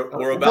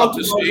 we're about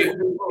to see.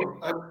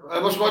 I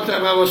was one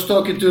time I was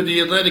talking to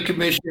the Atlantic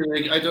Commission.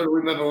 I don't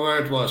remember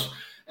where it was,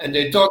 and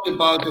they talked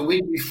about the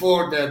week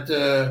before that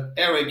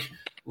Eric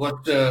was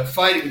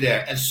fighting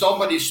there, and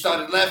somebody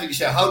started laughing. He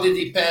said, "How did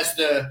he pass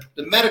the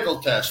medical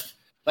test?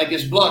 Like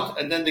his blood?"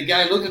 And then the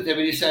guy looked at him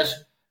and he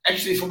says,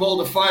 "Actually, from all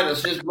the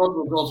fighters, his blood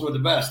results were the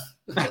best."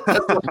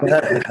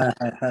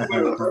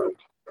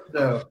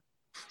 So.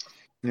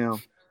 Yeah.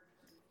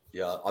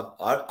 Yeah,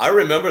 I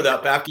remember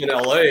that back in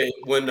LA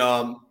when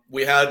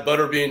we had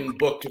Butterbean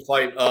booked to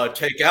fight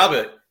Tank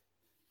Abbott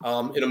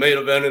in a main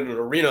event in an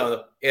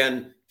arena,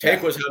 and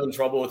Tank was having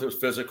trouble with his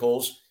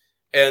physicals.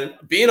 And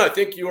Bean, I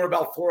think you were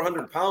about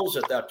 400 pounds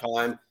at that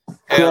time,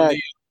 and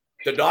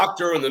the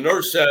doctor and the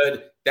nurse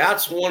said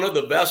that's one of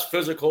the best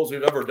physicals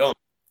we've ever done.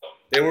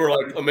 They were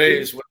like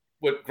amazed with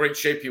what great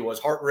shape he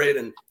was, heart rate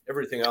and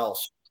everything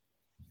else.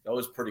 That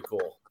was pretty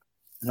cool.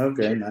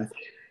 Okay, nice.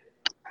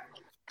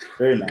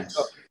 Very nice.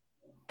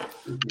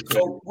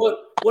 So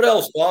what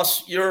else,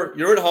 boss? You're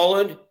in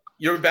Holland.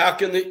 You're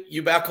back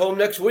back home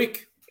next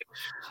week?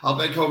 I'll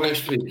back home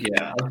next week.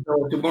 Yeah.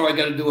 So tomorrow I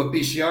got to do a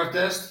PCR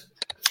test.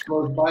 It's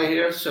close by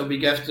here, so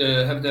we have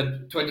to have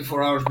that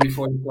 24 hours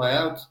before you fly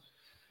out,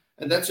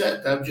 and that's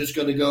it. I'm just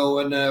gonna go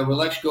and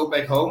relax, go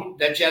back home.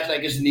 That jet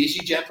lag is an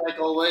easy jet lag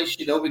always,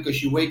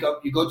 because you wake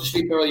up, you go to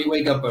sleep early, you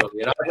wake up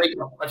early, and I wake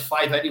up at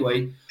 5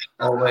 anyway,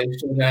 always.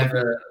 So I have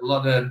a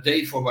lot of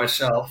day for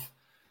myself.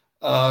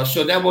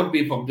 So that won't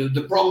be a problem.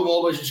 The problem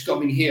always is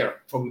coming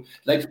here.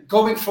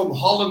 Coming from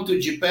Holland to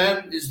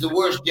Japan is the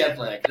worst jet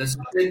lag. That's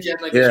the same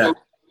jet lag as going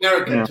to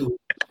America too.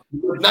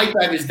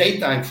 Nighttime is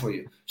daytime for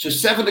you. So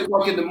 7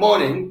 o'clock in the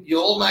morning, you're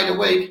all night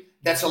awake.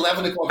 That's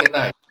 11 o'clock at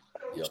night.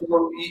 Yep.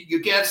 So you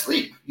can't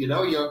sleep.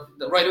 You're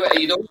right away.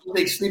 You don't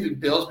take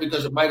sleeping pills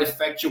because it might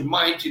affect your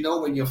mind.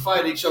 When you're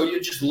fighting, so you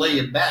just lay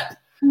in bed,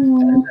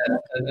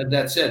 and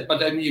that's it. But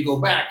then you go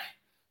back.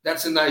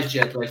 That's a nice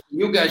jet lag.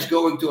 You guys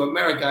going to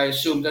America, I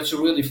assume that's a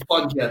really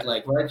fun jet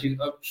lag, right? You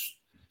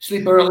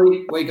sleep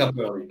early, wake up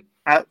early.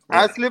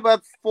 I sleep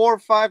at 4 or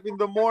 5 in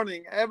the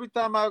morning. Every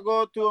time I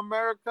go to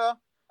America,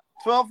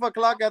 12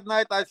 o'clock at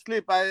night, I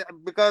sleep.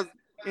 Because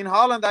in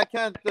Holland, I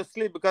can't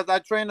sleep because I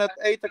train at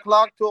 8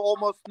 o'clock to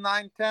almost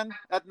 9, 10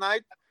 at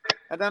night.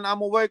 And then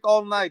I'm awake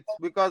all night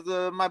because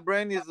my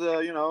brain is,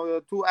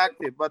 too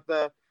active. But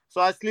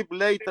so I sleep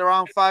late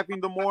around 5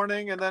 in the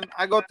morning. And then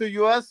I go to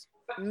U.S.,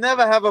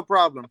 never have a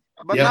problem.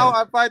 But now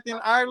I fight in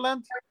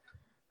Ireland.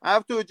 I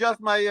have to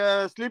adjust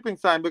my sleeping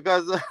time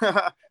because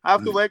I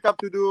have to wake up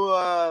to do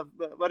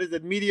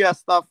media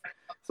stuff.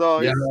 So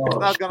it's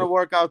not gonna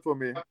work out for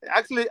me.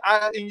 Actually,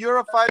 in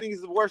Europe, fighting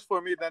is worse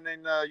for me than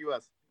in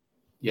US.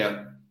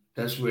 Yeah,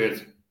 that's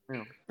weird.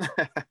 Yeah.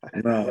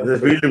 No,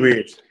 that's really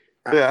weird.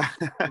 Yeah.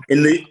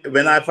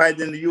 When I fight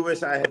in the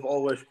US, I have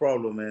always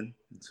problem, man.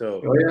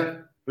 So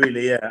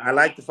really, I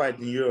like to fight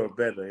in Europe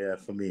better.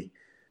 For me.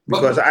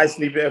 Because I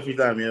sleep every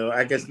time,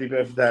 I can sleep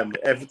every time.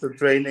 After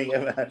training,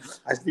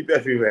 I sleep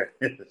everywhere.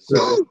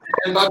 So.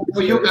 But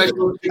for you guys,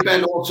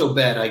 Japan also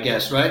bad, I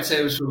guess, right?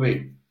 Same as for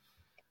me.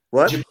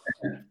 What?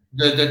 Japan.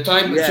 The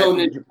time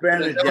zone in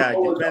Japan is bad.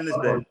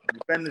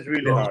 Japan is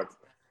really hard.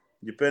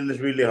 Japan is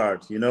really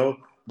hard,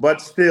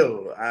 But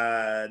still,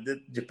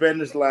 Japan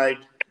is like,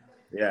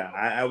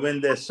 I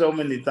went there so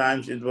many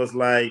times. It was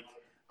like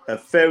a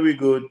very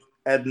good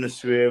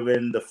atmosphere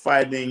when the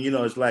fighting,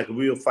 it's like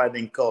real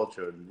fighting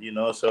culture,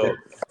 so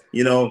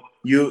you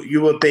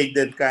will take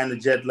that kind of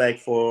jet lag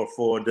for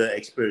the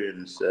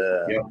experience,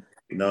 so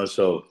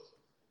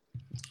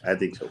I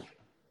think so.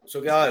 So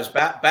guys,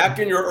 back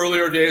in your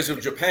earlier days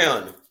of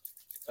Japan,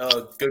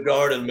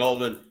 Gegard and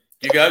Melvin,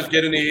 do you guys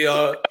get any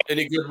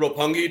good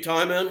Roppongi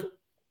time in?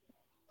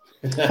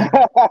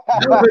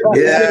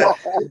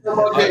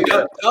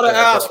 Gotta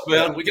ask,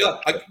 man. We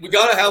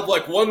gotta have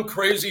like one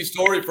crazy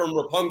story from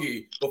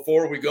Roppongi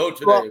before we go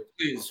today,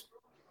 please.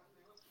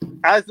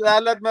 I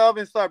let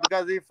Melvin start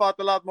because he fought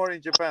a lot more in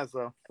Japan.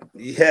 So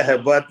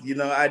but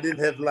I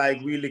didn't have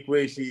like really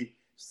crazy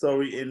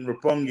story in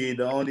Roppongi.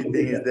 The only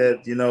thing is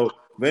that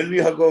when we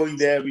are going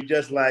there, we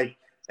just like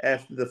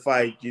after the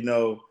fight,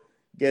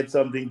 get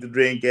something to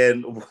drink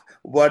and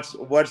watch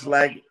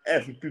like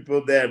every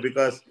people there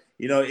because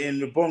in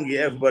Roppongi,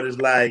 everybody's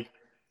like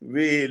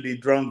really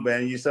drunk,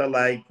 man. You saw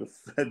like,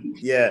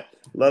 a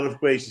lot of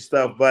crazy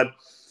stuff. But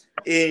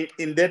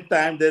in that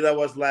time that I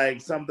was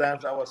like,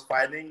 sometimes I was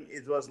fighting,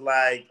 it was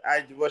like,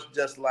 I was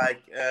just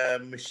like a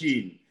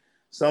machine.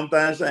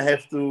 Sometimes I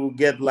have to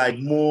get like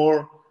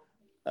more,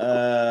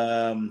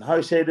 how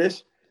you say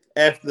this?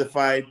 After the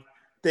fight,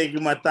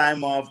 taking my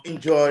time off,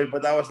 enjoy.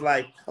 But I was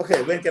like,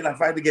 okay, when can I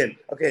fight again?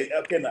 Okay,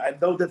 I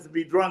don't have to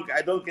be drunk.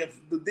 I don't get to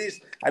do this.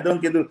 I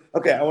don't get to,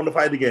 okay, I want to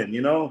fight again,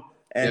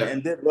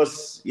 And that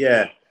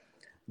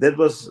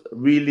was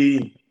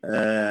really,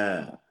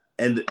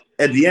 and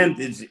at the end,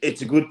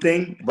 it's a good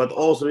thing, but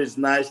also it's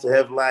nice to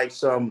have like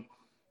some,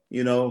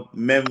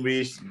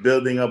 memories,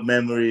 building up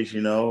memories,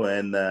 and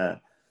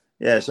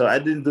so I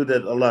didn't do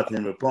that a lot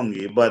in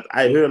Roppongi, but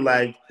I heard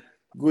like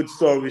good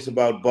stories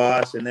about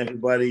Bas and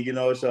everybody,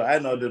 so I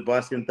know that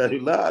Bas can tell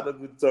you a lot of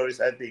good stories,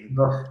 I think.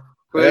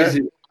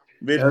 Crazy.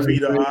 With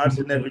Peter Hart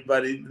and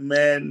everybody,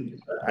 man,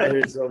 I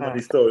heard so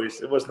many stories.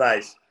 It was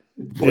nice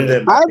for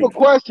them. I have a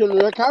question,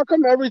 Rick. How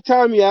come every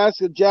time you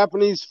ask a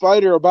Japanese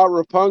fighter about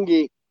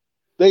Roppongi,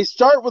 they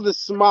start with a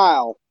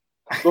smile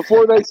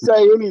before they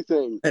say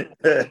anything? They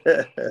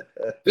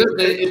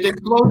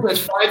close at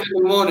 5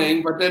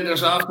 in, but then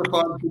there's after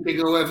party. They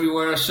go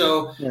everywhere.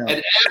 So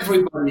and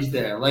everybody's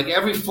there. Like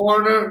every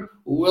foreigner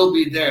will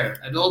be there,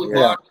 and all the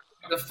bars,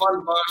 the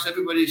fun bars.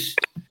 Everybody's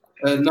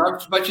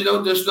not. But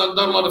there's not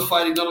a lot of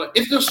fighting.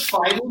 If there's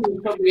fighting,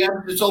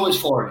 it's always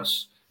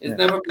foreigners. It's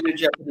never been the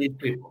Japanese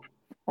people.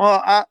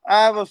 Well, I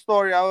have a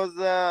story.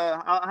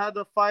 I had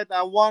a fight.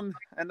 I won,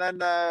 and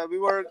then we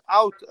were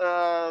out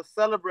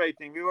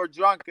celebrating. We were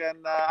drunk,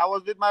 and I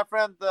was with my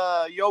friend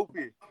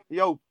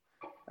Joop.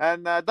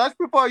 And Dutch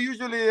people are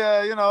usually,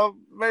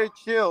 very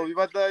chill.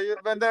 But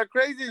when they're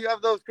crazy, you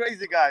have those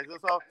crazy guys.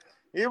 So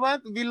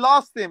we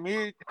lost him.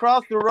 He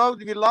crossed the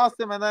road. We lost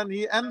him, and then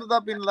he ended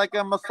up in like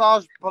a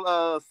massage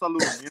saloon,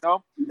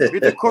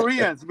 with the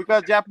Koreans,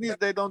 because Japanese,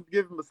 they don't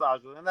give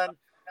massages.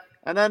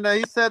 And then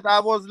he said, I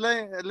was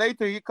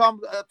later, he come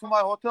to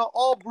my hotel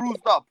all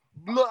bruised up,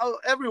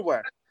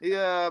 everywhere.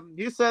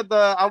 He said,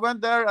 I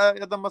went there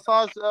at the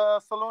massage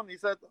salon. He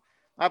said,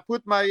 I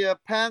put my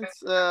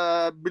pants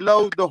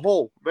below the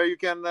hole where you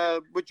can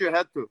put your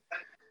head to.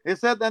 He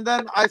said, and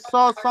then I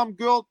saw some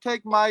girl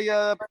take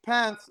my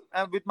pants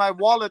and with my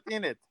wallet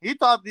in it. He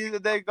thought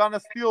they're going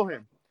to steal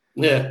him.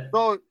 Yeah.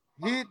 So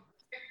he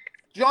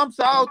jumps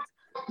out,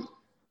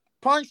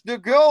 punched the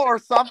girl or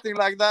something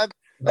like that.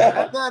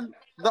 And then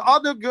the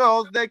other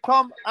girls, they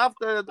come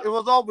after. It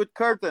was all with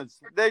curtains.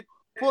 They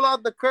pull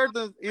out the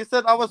curtains. He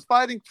said, I was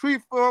fighting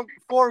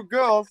 4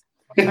 girls.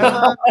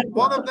 And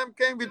one of them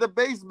came with a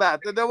base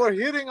bat. And they were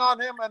hitting on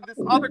him. And this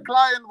other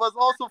client was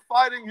also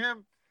fighting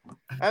him.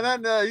 And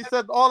then he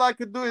said, all I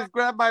could do is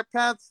grab my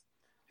pants.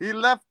 He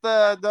left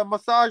the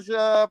massage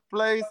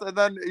place. And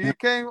then he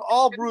came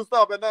all bruised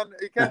up. And then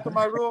he came to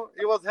my room.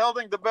 He was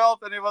holding the belt.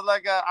 And he was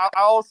like, I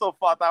also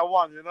fought. I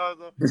won,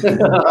 So,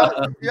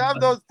 you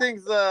have those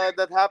things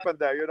that happen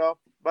there,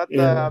 But he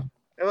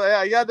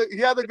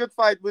had a good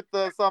fight with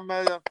some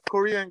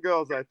Korean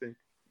girls, I think.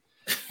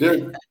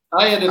 Dude,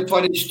 I had a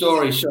funny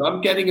story. So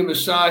I'm getting a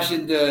massage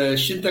in the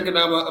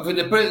Shintakanama,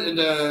 in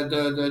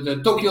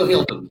the Tokyo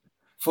Hilton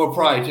for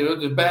Pride.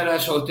 The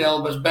badass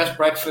hotel, was best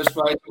breakfast,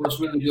 right? It was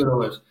really good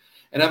always.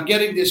 And I'm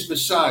getting this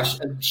massage,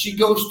 and she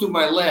goes to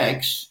my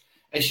legs,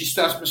 and she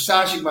starts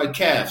massaging my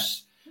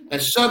calves.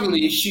 And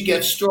suddenly she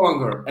gets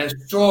stronger and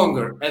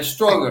stronger and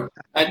stronger.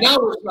 And now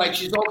it's like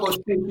she's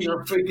almost pinching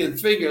her freaking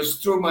fingers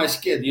through my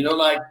skin.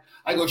 Like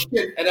I go,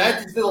 shit. And I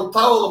had this little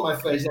towel on my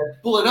face.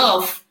 I pull it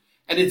off,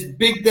 and it's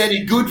Big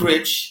Daddy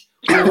Goodrich.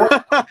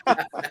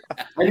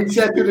 And he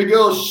said to the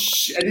girl,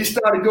 shh. And he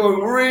started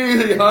going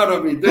really hard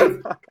on me.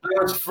 Dude, I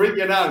was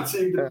freaking out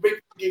seeing the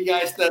big fucking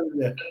guy standing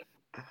there.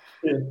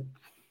 Yeah.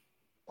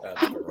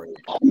 That's great.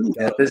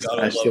 This is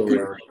my story.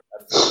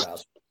 That's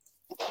fantastic.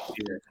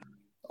 Yeah.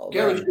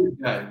 Gary's a good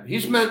guy.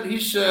 He's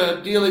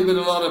dealing with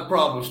a lot of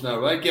problems now,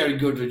 right? Gary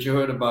Goodrich, you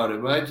heard about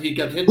him, right? He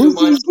got hit too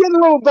much. He's getting a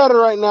little better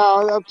right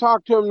now. I've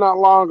talked to him not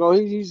long ago.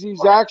 He's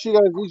actually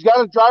got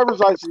his driver's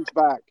license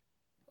back.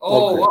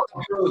 Oh, wow,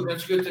 good.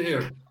 That's good to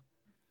hear.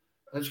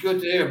 That's good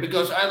to hear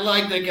because I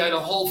like that guy. The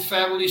whole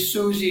family,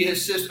 Susie,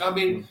 his sister. I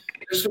mean,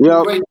 there's some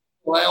great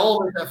people. I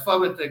always have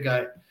fun with that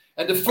guy.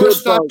 And the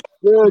first time,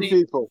 good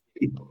people.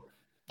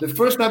 The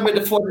first time I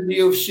fought in the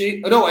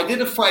UFC. No, I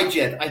didn't fight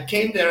yet. I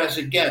came there as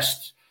a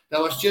guest. That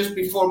was just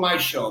before my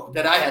show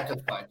that I had to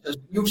fight. It was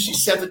UFC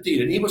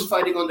 17, and he was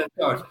fighting on that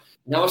card.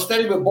 And I was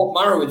standing with Bob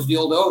Marowitz, the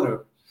old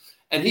owner,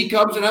 and he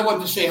comes and I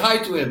want to say hi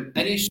to him,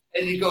 and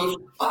he goes,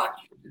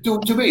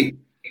 to me,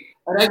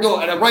 and I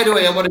go, and right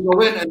away I want to go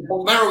in, and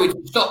Bob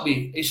Marowitz stopped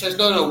me. He says,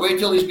 no, wait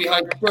till he's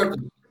behind the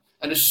curtain.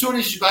 And as soon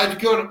as he's behind the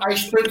curtain, I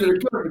sprint to the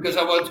curtain because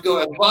I wanted to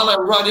go. And while I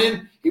run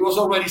in, he was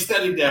already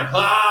standing there.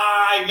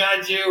 I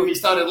got you. He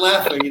started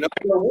laughing.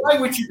 Why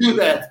would you do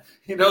that?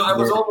 I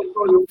was always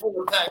going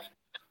full attack.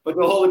 But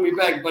they're holding me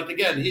back. But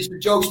again, he's a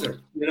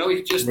jokester.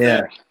 He just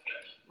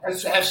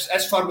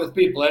has fun with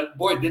people. And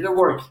boy, did it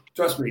work.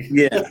 Trust me.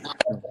 Yeah.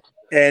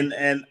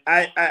 And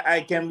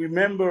I can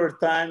remember a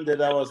time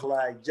that I was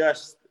like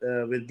just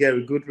with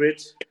Gary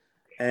Goodrich,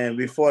 and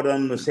we fought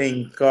on the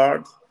same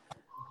card,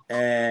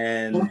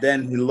 and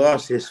then he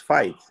lost his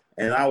fight,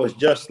 and I was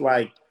just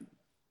like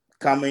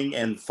coming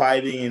and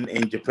fighting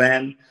in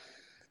Japan,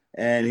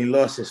 and he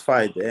lost his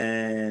fight,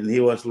 and he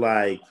was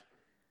like,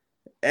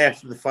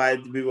 after the fight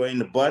we were in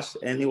the bus,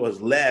 and he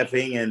was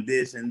laughing and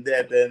this and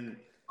that and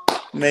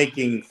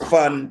making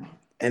fun,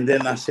 and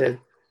then I said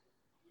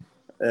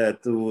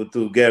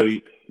to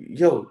Gary,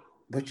 yo,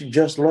 but you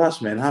just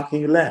lost, man, how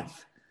can you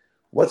laugh?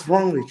 What's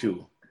wrong with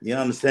you? You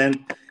understand?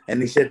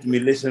 And he said to me,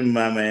 listen,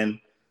 my man,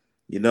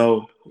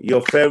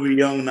 you're very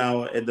young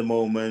now at the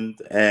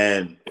moment,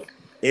 and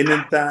in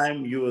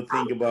time you will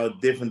think about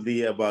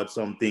differently about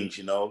some things,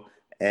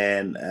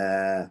 and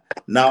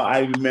now I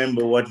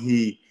remember what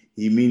he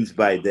means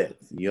by that.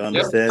 You Yep.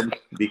 understand?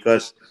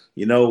 Because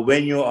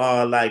when you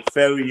are like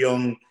very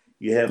young,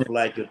 you have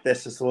like your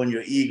testosterone,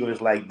 your ego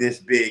is like this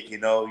big, you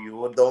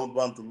don't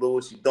want to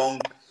lose,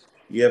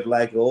 you have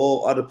like a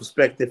whole other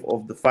perspective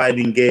of the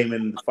fighting game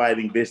and the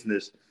fighting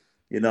business,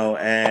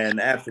 and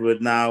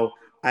afterward now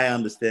I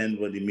understand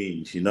what he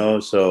means,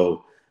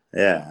 so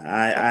yeah,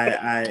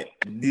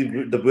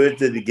 the words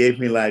that he gave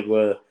me like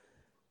were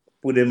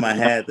put in my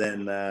head,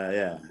 and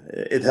yeah,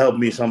 it helped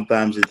me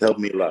sometimes. It helped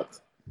me a lot.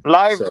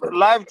 Life, So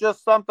life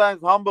just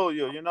sometimes humble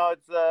you.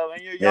 It's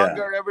when you're yeah,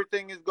 younger,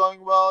 everything is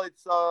going well.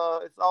 It's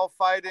all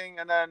fighting,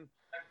 and then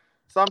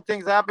some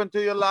things happen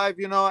to your life.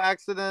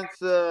 Accidents,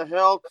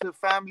 health,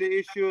 family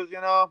issues.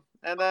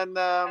 And then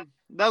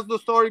that's the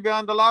story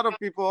behind a lot of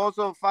people,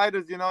 also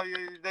fighters.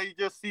 They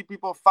just see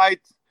people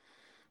fight.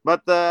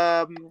 But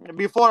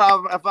before,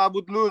 if I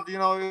would lose, it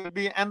would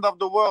be end of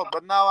the world.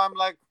 But now I'm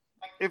like,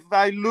 if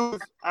I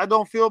lose, I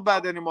don't feel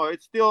bad anymore.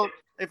 It's still,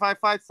 if I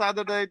fight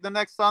Saturday, the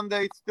next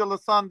Sunday, it's still a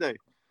Sunday.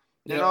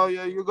 Yeah.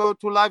 You go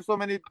through life so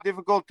many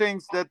difficult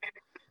things that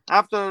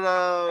after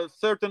a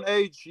certain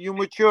age, you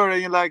mature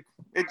and you're like,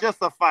 it's just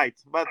a fight.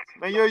 But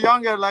when you're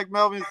younger, like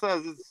Melvin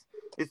says,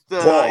 it's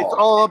Paul,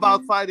 all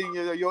about fighting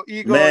your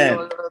ego,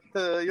 man,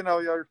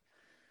 your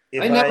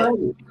I if never,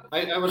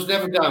 I I was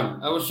never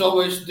down. I was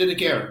always didn't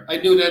care. I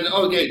knew that,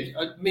 okay,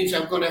 it means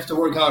I'm going to have to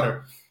work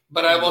harder.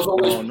 But I was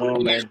always, no,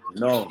 man,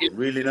 no,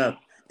 really not.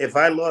 If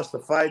I lost the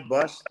fight,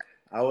 boss,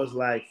 I was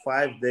like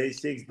 5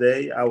 days, 6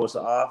 days, I was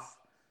off,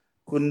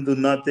 couldn't do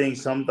nothing.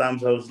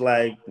 Sometimes I was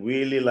like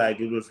really like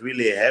it was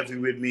really heavy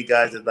with me,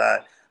 guys.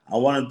 That I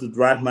wanted to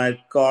drive my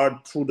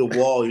car through the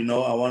wall.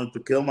 I wanted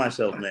to kill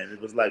myself, man.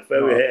 It was like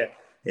very wow. hard.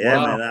 Yeah,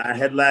 Wow. man.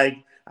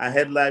 I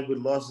had like with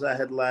losses. I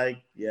had like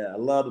a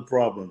lot of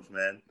problems,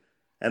 man.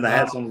 And I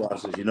had Wow. some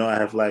losses. I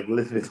have like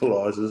little bit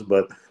losses,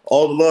 but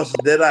all the losses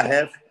that I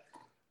have,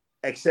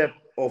 except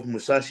of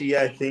Musashi,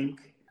 I think.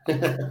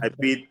 I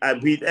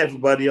beat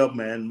everybody up,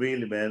 man.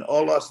 Really, man.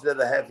 All losses that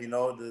I have,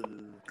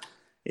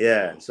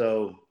 yeah.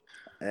 So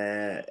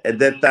at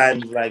that time,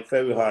 like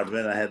very hard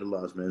when I had a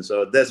loss, man.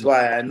 So that's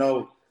why I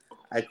know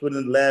I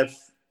couldn't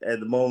laugh at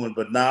the moment,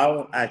 but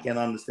now I can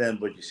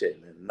understand what you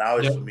said, man. Now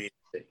it's Yeah. for me.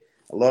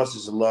 A loss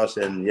is a loss,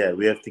 and yeah,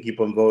 we have to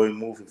keep on going,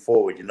 moving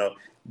forward.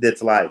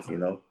 That's life.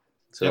 Yeah.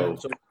 So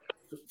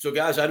So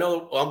guys, I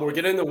know we're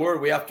getting the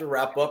word. We have to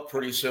wrap up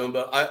pretty soon,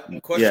 but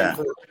question yeah.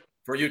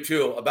 for you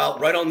too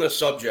about right on this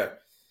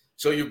subject.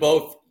 So you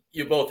both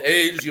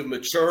aged, you've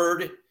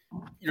matured,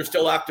 you're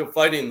still active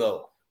fighting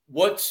though.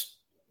 What's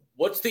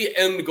the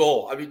end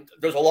goal? I mean,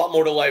 there's a lot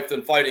more to life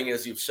than fighting,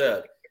 as you've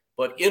said.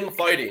 But in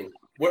fighting,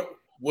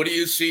 what do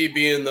you see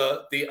being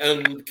the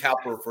end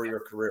capper for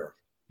your career?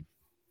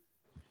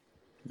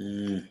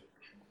 Mm.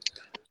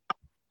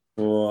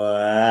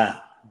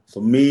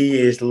 For me,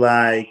 it's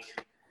like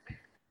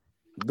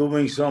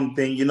doing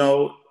something.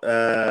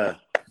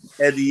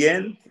 At the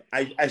end,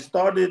 I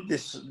started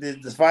this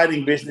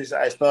fighting business.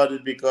 I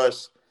started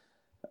because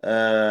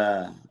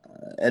uh,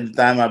 at the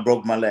time I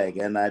broke my leg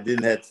and I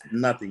didn't have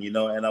nothing,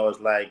 and I was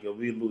like a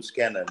real loose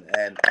cannon.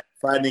 And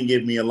fighting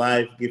gave me a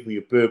life, gave me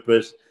a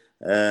purpose.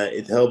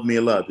 It helped me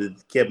a lot. It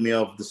kept me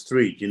off the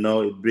street.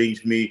 It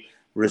brings me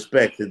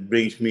respect. It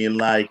brings me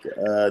like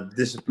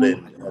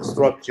discipline,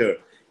 structure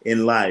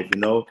in life.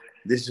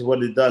 This is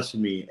what it does to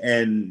me.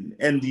 And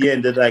in the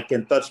end, that I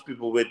can touch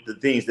people with the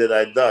things that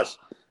I does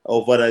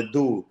or what I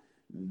do.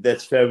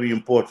 That's very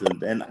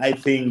important. And I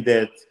think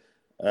that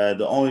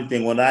the only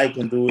thing what I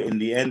can do in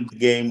the end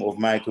game of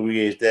my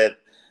career is that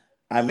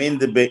I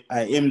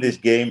am this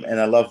game and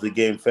I love the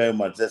game very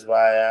much. That's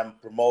why I'm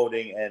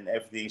promoting and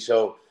everything.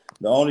 So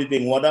the only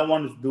thing what I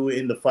want to do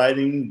in the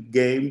fighting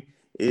game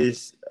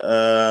is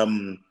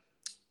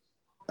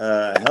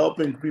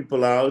helping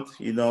people out.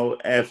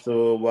 After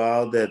a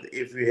while, that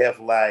if we have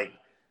like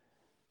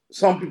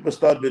some people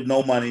start with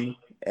no money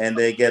and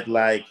they get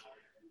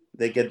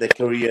their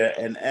career,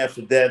 and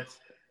after that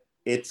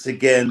it's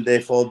again they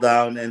fall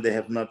down and they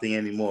have nothing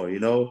anymore.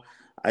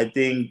 I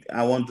think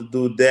I want to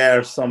do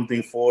there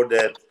something for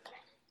that.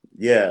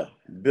 Yeah,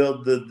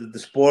 build the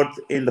sport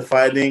in the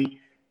fighting.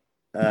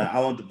 I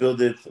want to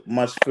build it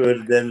much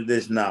further than it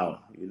is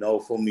now.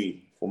 For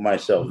me, for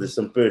myself, there's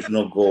some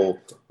personal goal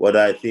what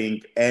I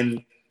think,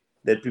 and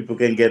that people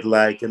can get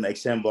like an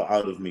example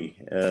out of me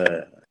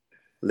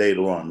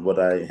later on, what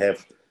I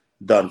have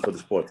done for the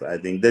sport. I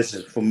think this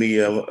is for me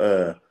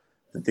the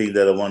thing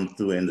that I want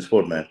to do in the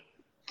sport, man.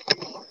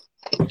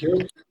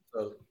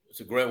 So it's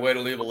a great way to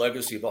leave a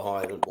legacy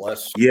behind and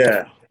bless.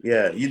 Yeah.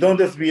 You don't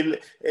have to be.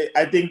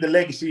 I think the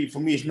legacy for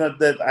me is not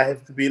that I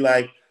have to be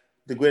like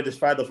the greatest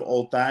fighter of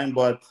all time,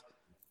 but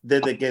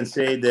that I can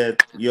say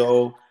that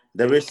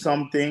there is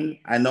something.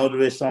 I know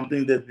there is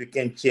something that we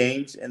can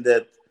change, and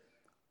that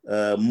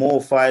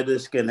more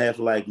fighters can have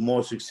like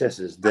more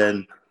successes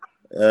than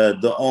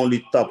the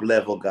only top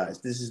level guys.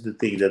 This is the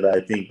thing that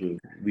I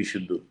think we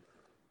should do.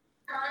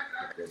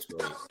 That's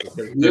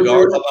great.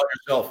 Nagar, how about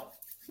yourself?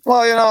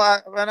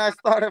 Well, when I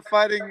started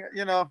fighting,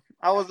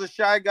 I was a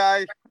shy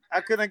guy. I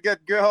couldn't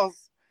get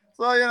girls.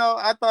 So,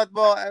 I thought,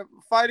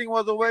 fighting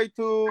was a way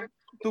to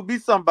be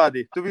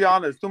somebody, to be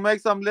honest, to make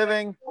some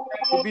living,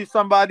 to be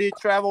somebody,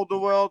 travel the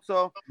world.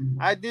 So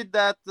I did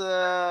that.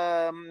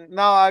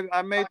 Now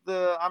I'm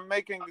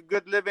making a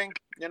good living,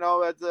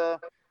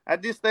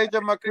 at this stage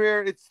of my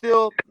career. It's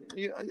still,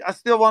 I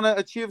still want to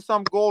achieve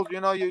some goals.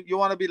 You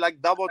want to be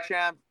like double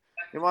champ.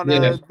 You want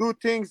to do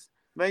things.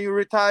 When you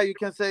retire, you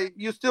can say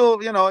you still,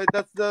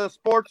 that's the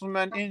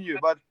sportsman in you.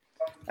 But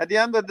at the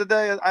end of the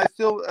day, I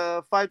still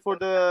fight for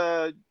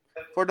the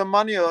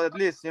money, or at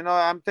least,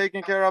 I'm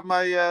taking care of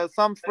my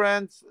some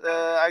friends.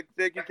 I'm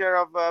taking care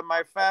of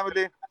my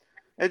family.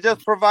 It's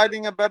just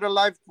providing a better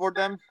life for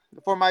them,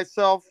 for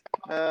myself.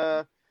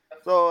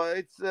 So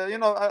it's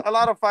a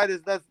lot of fighters.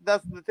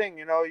 That's the thing.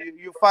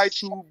 You fight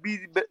to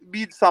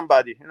beat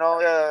somebody.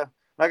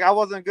 Like I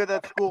wasn't good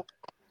at school.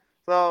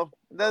 So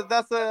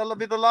that's a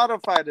lot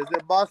of fighters.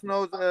 The boss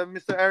knows,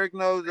 Mr. Eric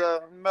knows,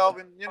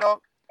 Melvin.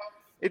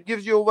 It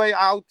gives you a way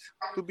out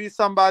to be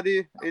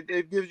somebody.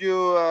 It gives you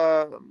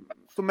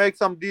to make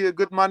some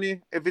good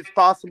money if it's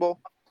possible.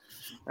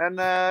 And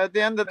at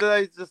the end of the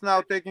day, it's just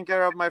now taking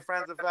care of my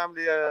friends and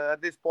family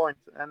at this point,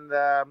 and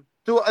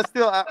to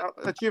still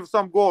achieve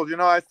some goals.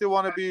 I still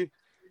want to be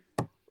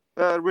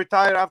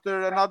retired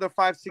after another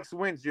 5-6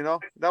 wins.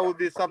 That would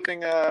be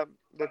something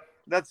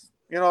that's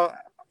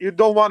you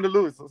don't want to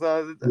lose.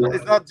 So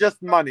it's not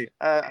just money.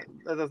 That's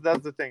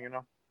the thing,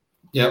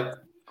 Yeah.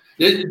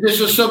 This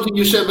was something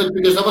you said, but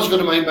because that was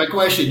going to be my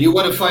question. You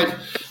want to fight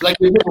like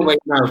you're middleweight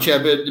now,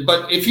 Chad,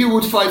 but if you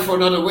would fight for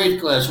another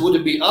weight class, would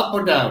it be up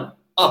or down?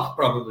 Up,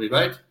 probably,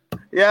 right?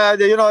 Yeah,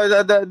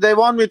 they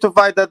want me to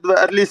fight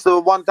at least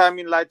one time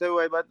in light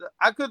heavyweight, but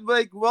I could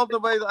make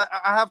welterweight.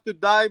 I have to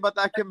die, but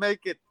I can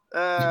make it.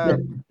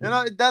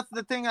 That's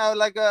the thing.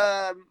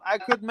 I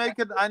could make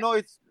it. I know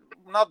it's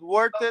not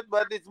worth it,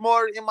 but it's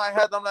more in my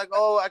head. I'm like,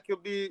 I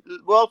could be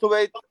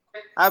welterweight.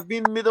 I've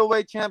been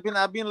middleweight champion.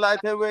 I've been light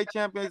heavyweight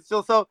champion.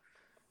 So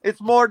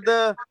it's more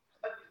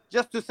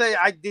just to say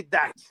I did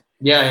that.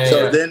 Yeah.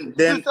 So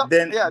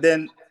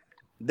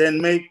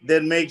then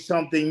make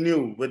something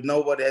new what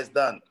nobody has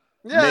done.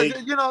 Yeah,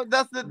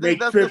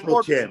 that's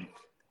triple champ.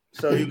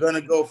 So you're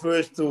gonna go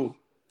first to.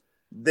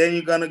 Then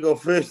you're gonna go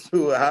first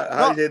to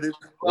how you say this?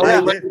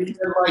 And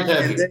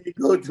then you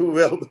go to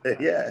welterweight.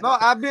 Yeah. No,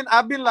 I've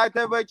been light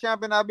heavyweight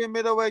champion. I've been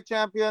middleweight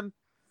champion.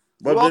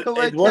 But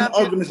welterweight one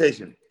champion.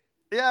 Organization.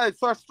 Yeah, it's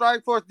for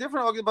Strikeforce,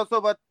 different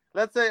organization. But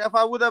let's say if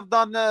I would have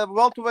done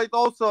welterweight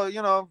also,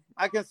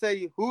 I can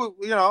say who,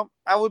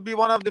 I would be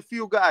one of the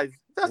few guys.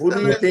 Who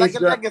do you think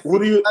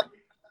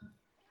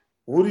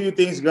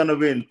is gonna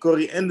win?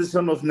 Corey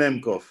Anderson or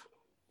Nemkov?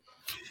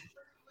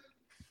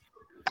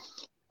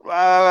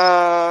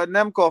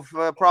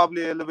 Nemkov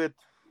probably a little bit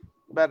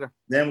better.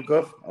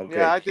 Nemkov, okay.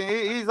 Yeah, I think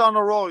he's on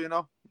a roll,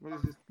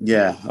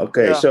 Yeah.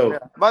 Okay. Yeah, so,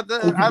 but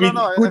I don't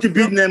know. Could you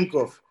beat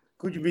Nemkov?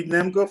 Could you beat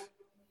Nemkov?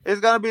 It's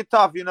gonna be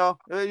tough,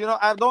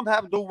 I don't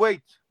have the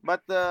weight,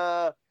 but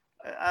I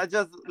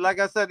just, like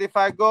I said, if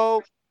I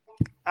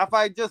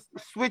just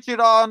switch it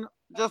on,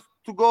 just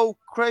to go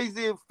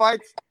crazy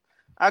fights,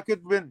 I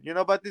could win,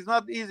 But it's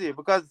not easy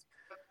because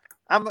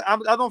I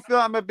don't feel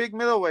I'm a big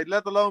middleweight,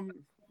 let alone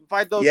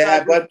fight those guys.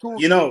 Yeah, but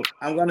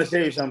I'm gonna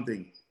say you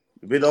something.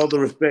 With all the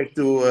respect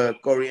to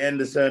Corey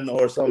Anderson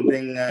or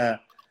something,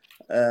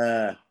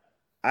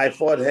 I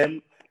fought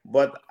him,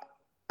 but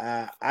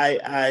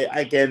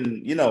I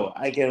can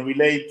I can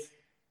relate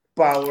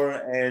power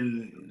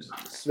and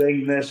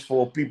strengthness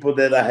for people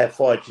that I have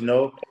fought,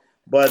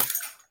 but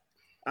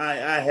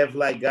I have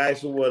like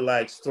guys who were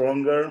like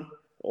stronger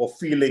or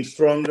feeling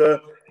stronger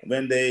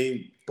when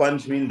they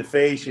punch me in the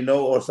face,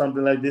 or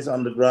something like this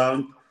on the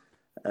ground,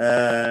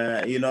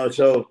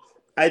 so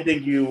I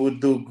think you would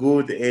do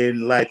good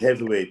in light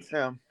heavyweight.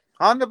 Yeah.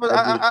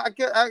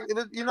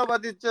 100%.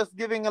 But it's just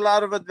giving a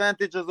lot of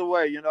advantages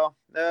away.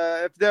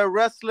 If they're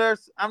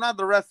wrestlers, I'm not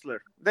the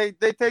wrestler. They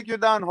take you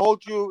down,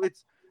 hold you.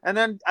 And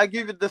then I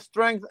give you the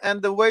strength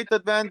and the weight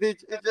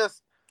advantage. It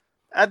just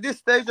at this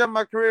stage of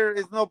my career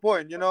is no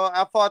point.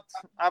 I fought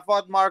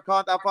Mark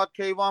Hunt. I fought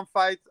K1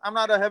 fights. I'm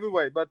not a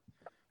heavyweight, but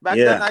back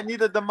then I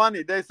needed the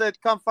money. They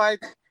said, "Come fight."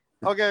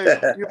 Okay,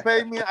 you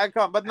pay me, I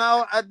come. But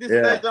now at this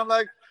stage, I'm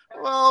like,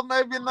 Well,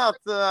 maybe not.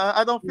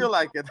 I don't feel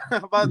like it.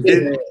 But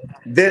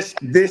This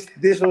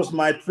was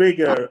my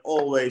trigger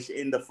always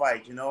in the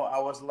fight. You know, I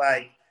was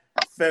like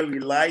very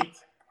light,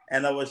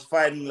 and I was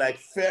fighting like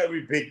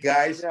very big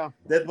guys. Yeah.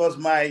 That was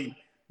my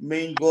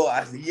main goal.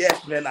 I said,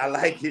 yes, man, I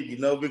like it. You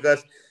know,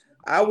 because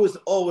I was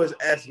always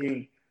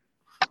asking,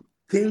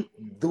 can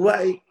I do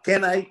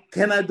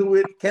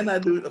it? Can I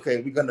do it?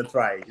 Okay, we're gonna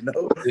try it. You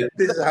know,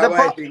 this is how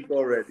I think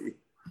already.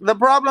 The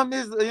problem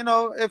is, you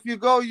know, if you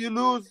go, you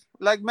lose.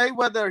 Like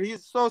Mayweather,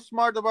 he's so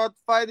smart about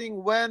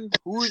fighting when,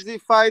 who is he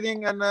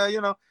fighting, and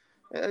you know,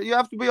 you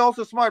have to be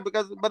also smart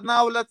because. But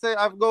now, let's say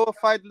I go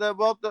fight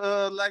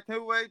like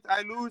heavyweight,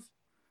 I lose,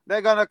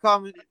 they're gonna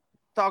come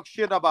talk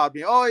shit about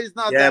me. Oh, he's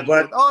not that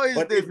good. Oh, he's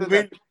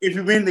this. If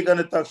you win, they're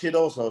gonna talk shit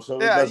also.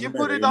 So yeah, you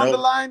put it on the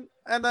line,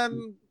 and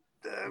then.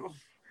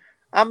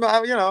 You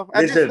know,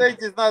 at this stage,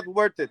 it's not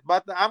worth it.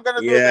 But I'm gonna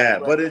do it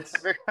anyway. But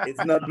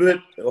it's not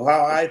good.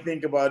 How I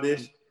think about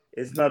this,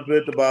 it's not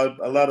good about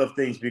a lot of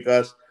things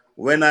because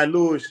when I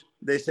lose,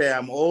 they say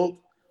I'm old.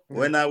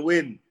 When I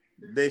win,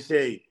 they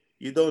say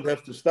you don't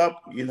have to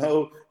stop. You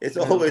know, it's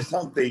always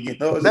something. You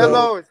know, there's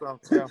always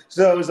something. Yeah.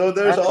 So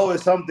there's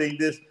always something.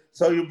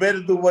 So you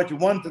better do what you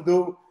want to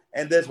do,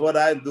 and that's what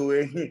I'm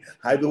doing.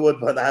 I do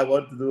what I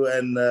want to do,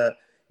 and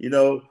you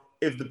know,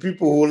 if the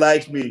people who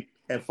like me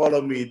and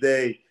follow me,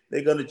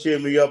 they're gonna cheer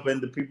me up,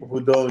 and the people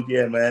who don't,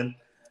 yeah, man,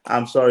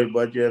 I'm sorry,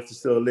 but you have to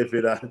still live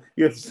it.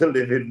 You have to still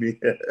live with me.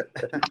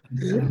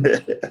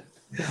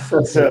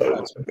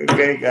 So,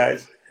 okay,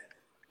 guys.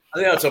 I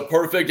think that's a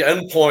perfect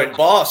endpoint.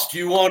 Boss, do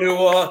you want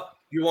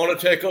to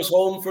take us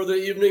home for the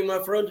evening,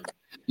 my friend?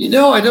 You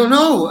know, I don't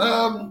know.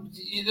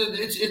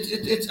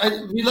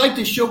 We like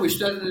this show. We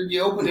started in the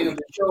opening of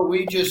the show.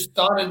 We just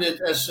started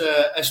it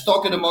as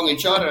talking among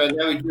each other, and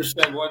then we just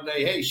said one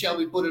day, "Hey, shall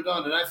we put it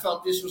on?" And I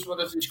felt this was one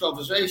of these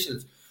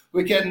conversations.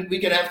 We can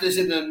have this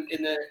in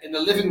a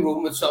living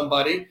room with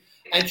somebody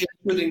and just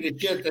shooting the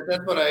shit. And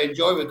that's what I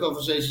enjoy with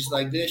conversations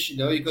like this. You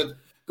know, you could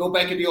go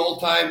back in the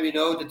old time, you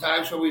know, the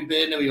times where we've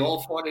been and we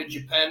all fought in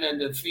Japan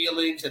and the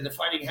feelings and the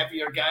fighting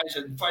heavier guys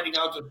and fighting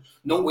out of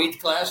no weight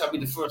class. I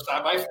mean, the first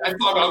time I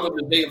fought out on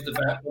the day of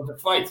the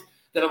fight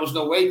that there was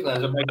no weight class.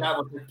 And my guy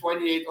was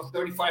 28 or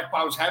 35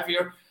 pounds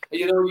heavier. And,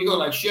 you know, you go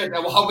like, shit,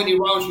 well, how many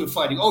rounds you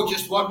fighting? Oh,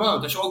 just 1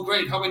 round. That's all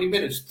great. How many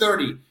minutes?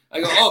 30. I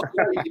go, oh,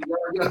 great. You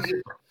know,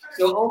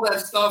 so all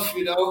that stuff,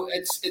 you know,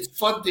 it's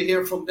fun to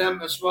hear from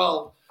them as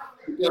well.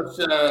 Because,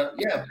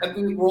 I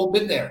mean, we've all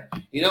been there,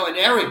 you know, and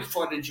Eric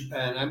fought in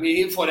Japan. I mean,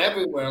 he fought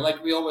everywhere.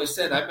 Like we always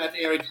said, I met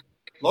Eric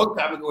a long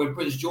time ago in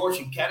Prince George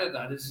in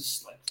Canada. This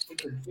is like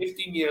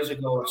 15 years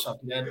ago or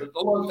something, but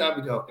a long time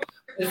ago.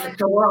 It's the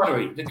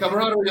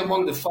camaraderie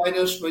among the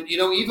fighters. But, you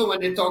know, even when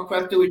they talk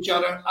crap to each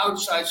other,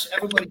 outside,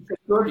 everybody's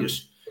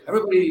courteous.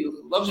 Everybody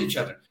loves each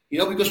other, you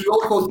know, because we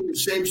all go through the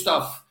same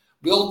stuff.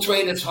 We all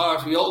train as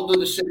hard. We all do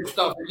the same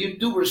stuff. And you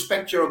do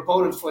respect your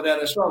opponent for that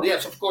as well.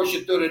 Yes, of course,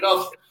 you turn it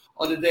off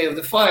on the day of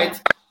the fight.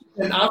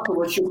 And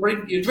afterwards, you're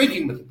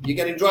drinking with them. You're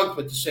getting drunk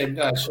with the same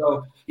guy.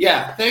 So,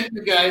 yeah, thank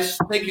you, guys.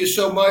 Thank you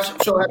so much.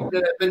 I'm so happy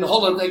that I've been in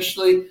Holland,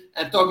 actually,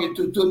 and talking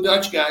to two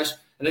Dutch guys.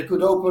 And I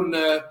could open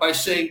by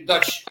saying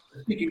Dutch,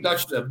 speaking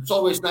Dutch to them. It's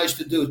always nice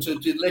to do, to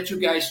let you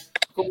guys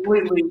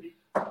completely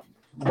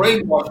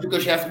brainwashed,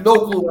 because je hebt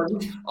no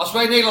clue. Als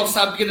wij Nederlands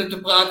staan beginnen te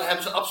praten,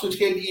 hebben ze absoluut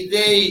geen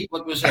idee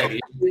wat we zeggen.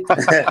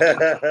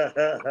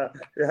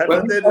 Ja,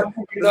 dat deed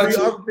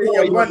altijd in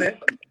Japan, hè?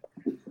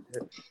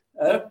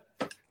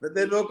 Dat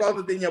deden we ook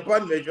altijd in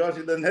Japan, weet je. Als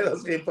je dan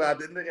Nederlands ging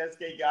praten, en de rest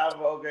keek je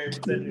aan, oké, wat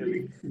zijn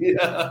jullie?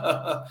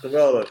 Ja.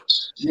 Geweldig.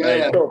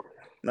 Ja. Top.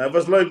 Nou, het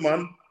was leuk,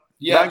 man.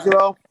 Yeah.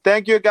 Dankjewel.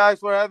 Thank you guys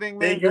for having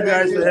me. Thank you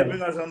guys for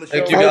having us on the show.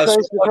 Thank you guys.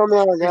 Thanks for coming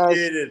on, guys.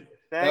 Appreciate it.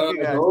 Thank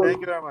you guys. Thank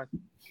you very much.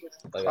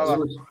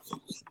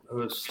 It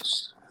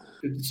was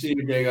good to see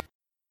you again.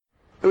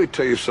 Let me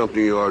tell you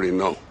something you already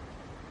know.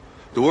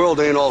 The world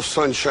ain't all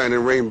sunshine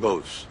and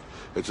rainbows.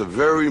 It's a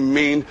very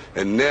mean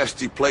and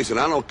nasty place, and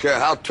I don't care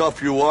how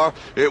tough you are,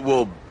 it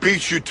will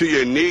beat you to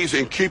your knees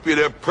and keep you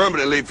there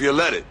permanently if you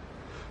let it.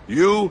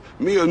 You,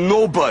 me, or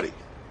nobody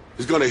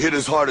is gonna hit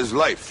as hard as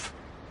life.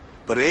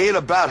 But it ain't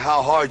about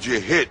how hard you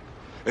hit.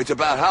 It's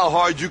about how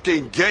hard you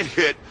can get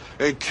hit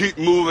and keep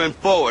moving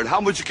forward.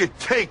 How much you can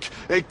take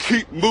and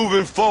keep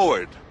moving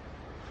forward.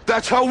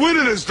 That's how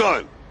winning is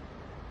done.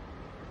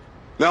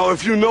 Now,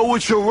 if you know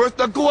what you're worth,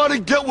 now go out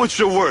and get what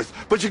you're worth.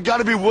 But you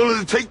gotta be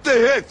willing to take the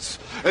hits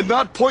and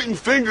not pointing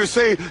fingers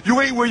saying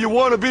you ain't where you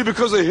want to be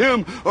because of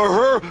him or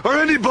her or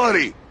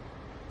anybody.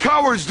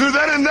 Cowards do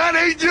that, and that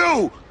ain't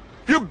you.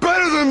 You're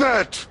better than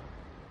that.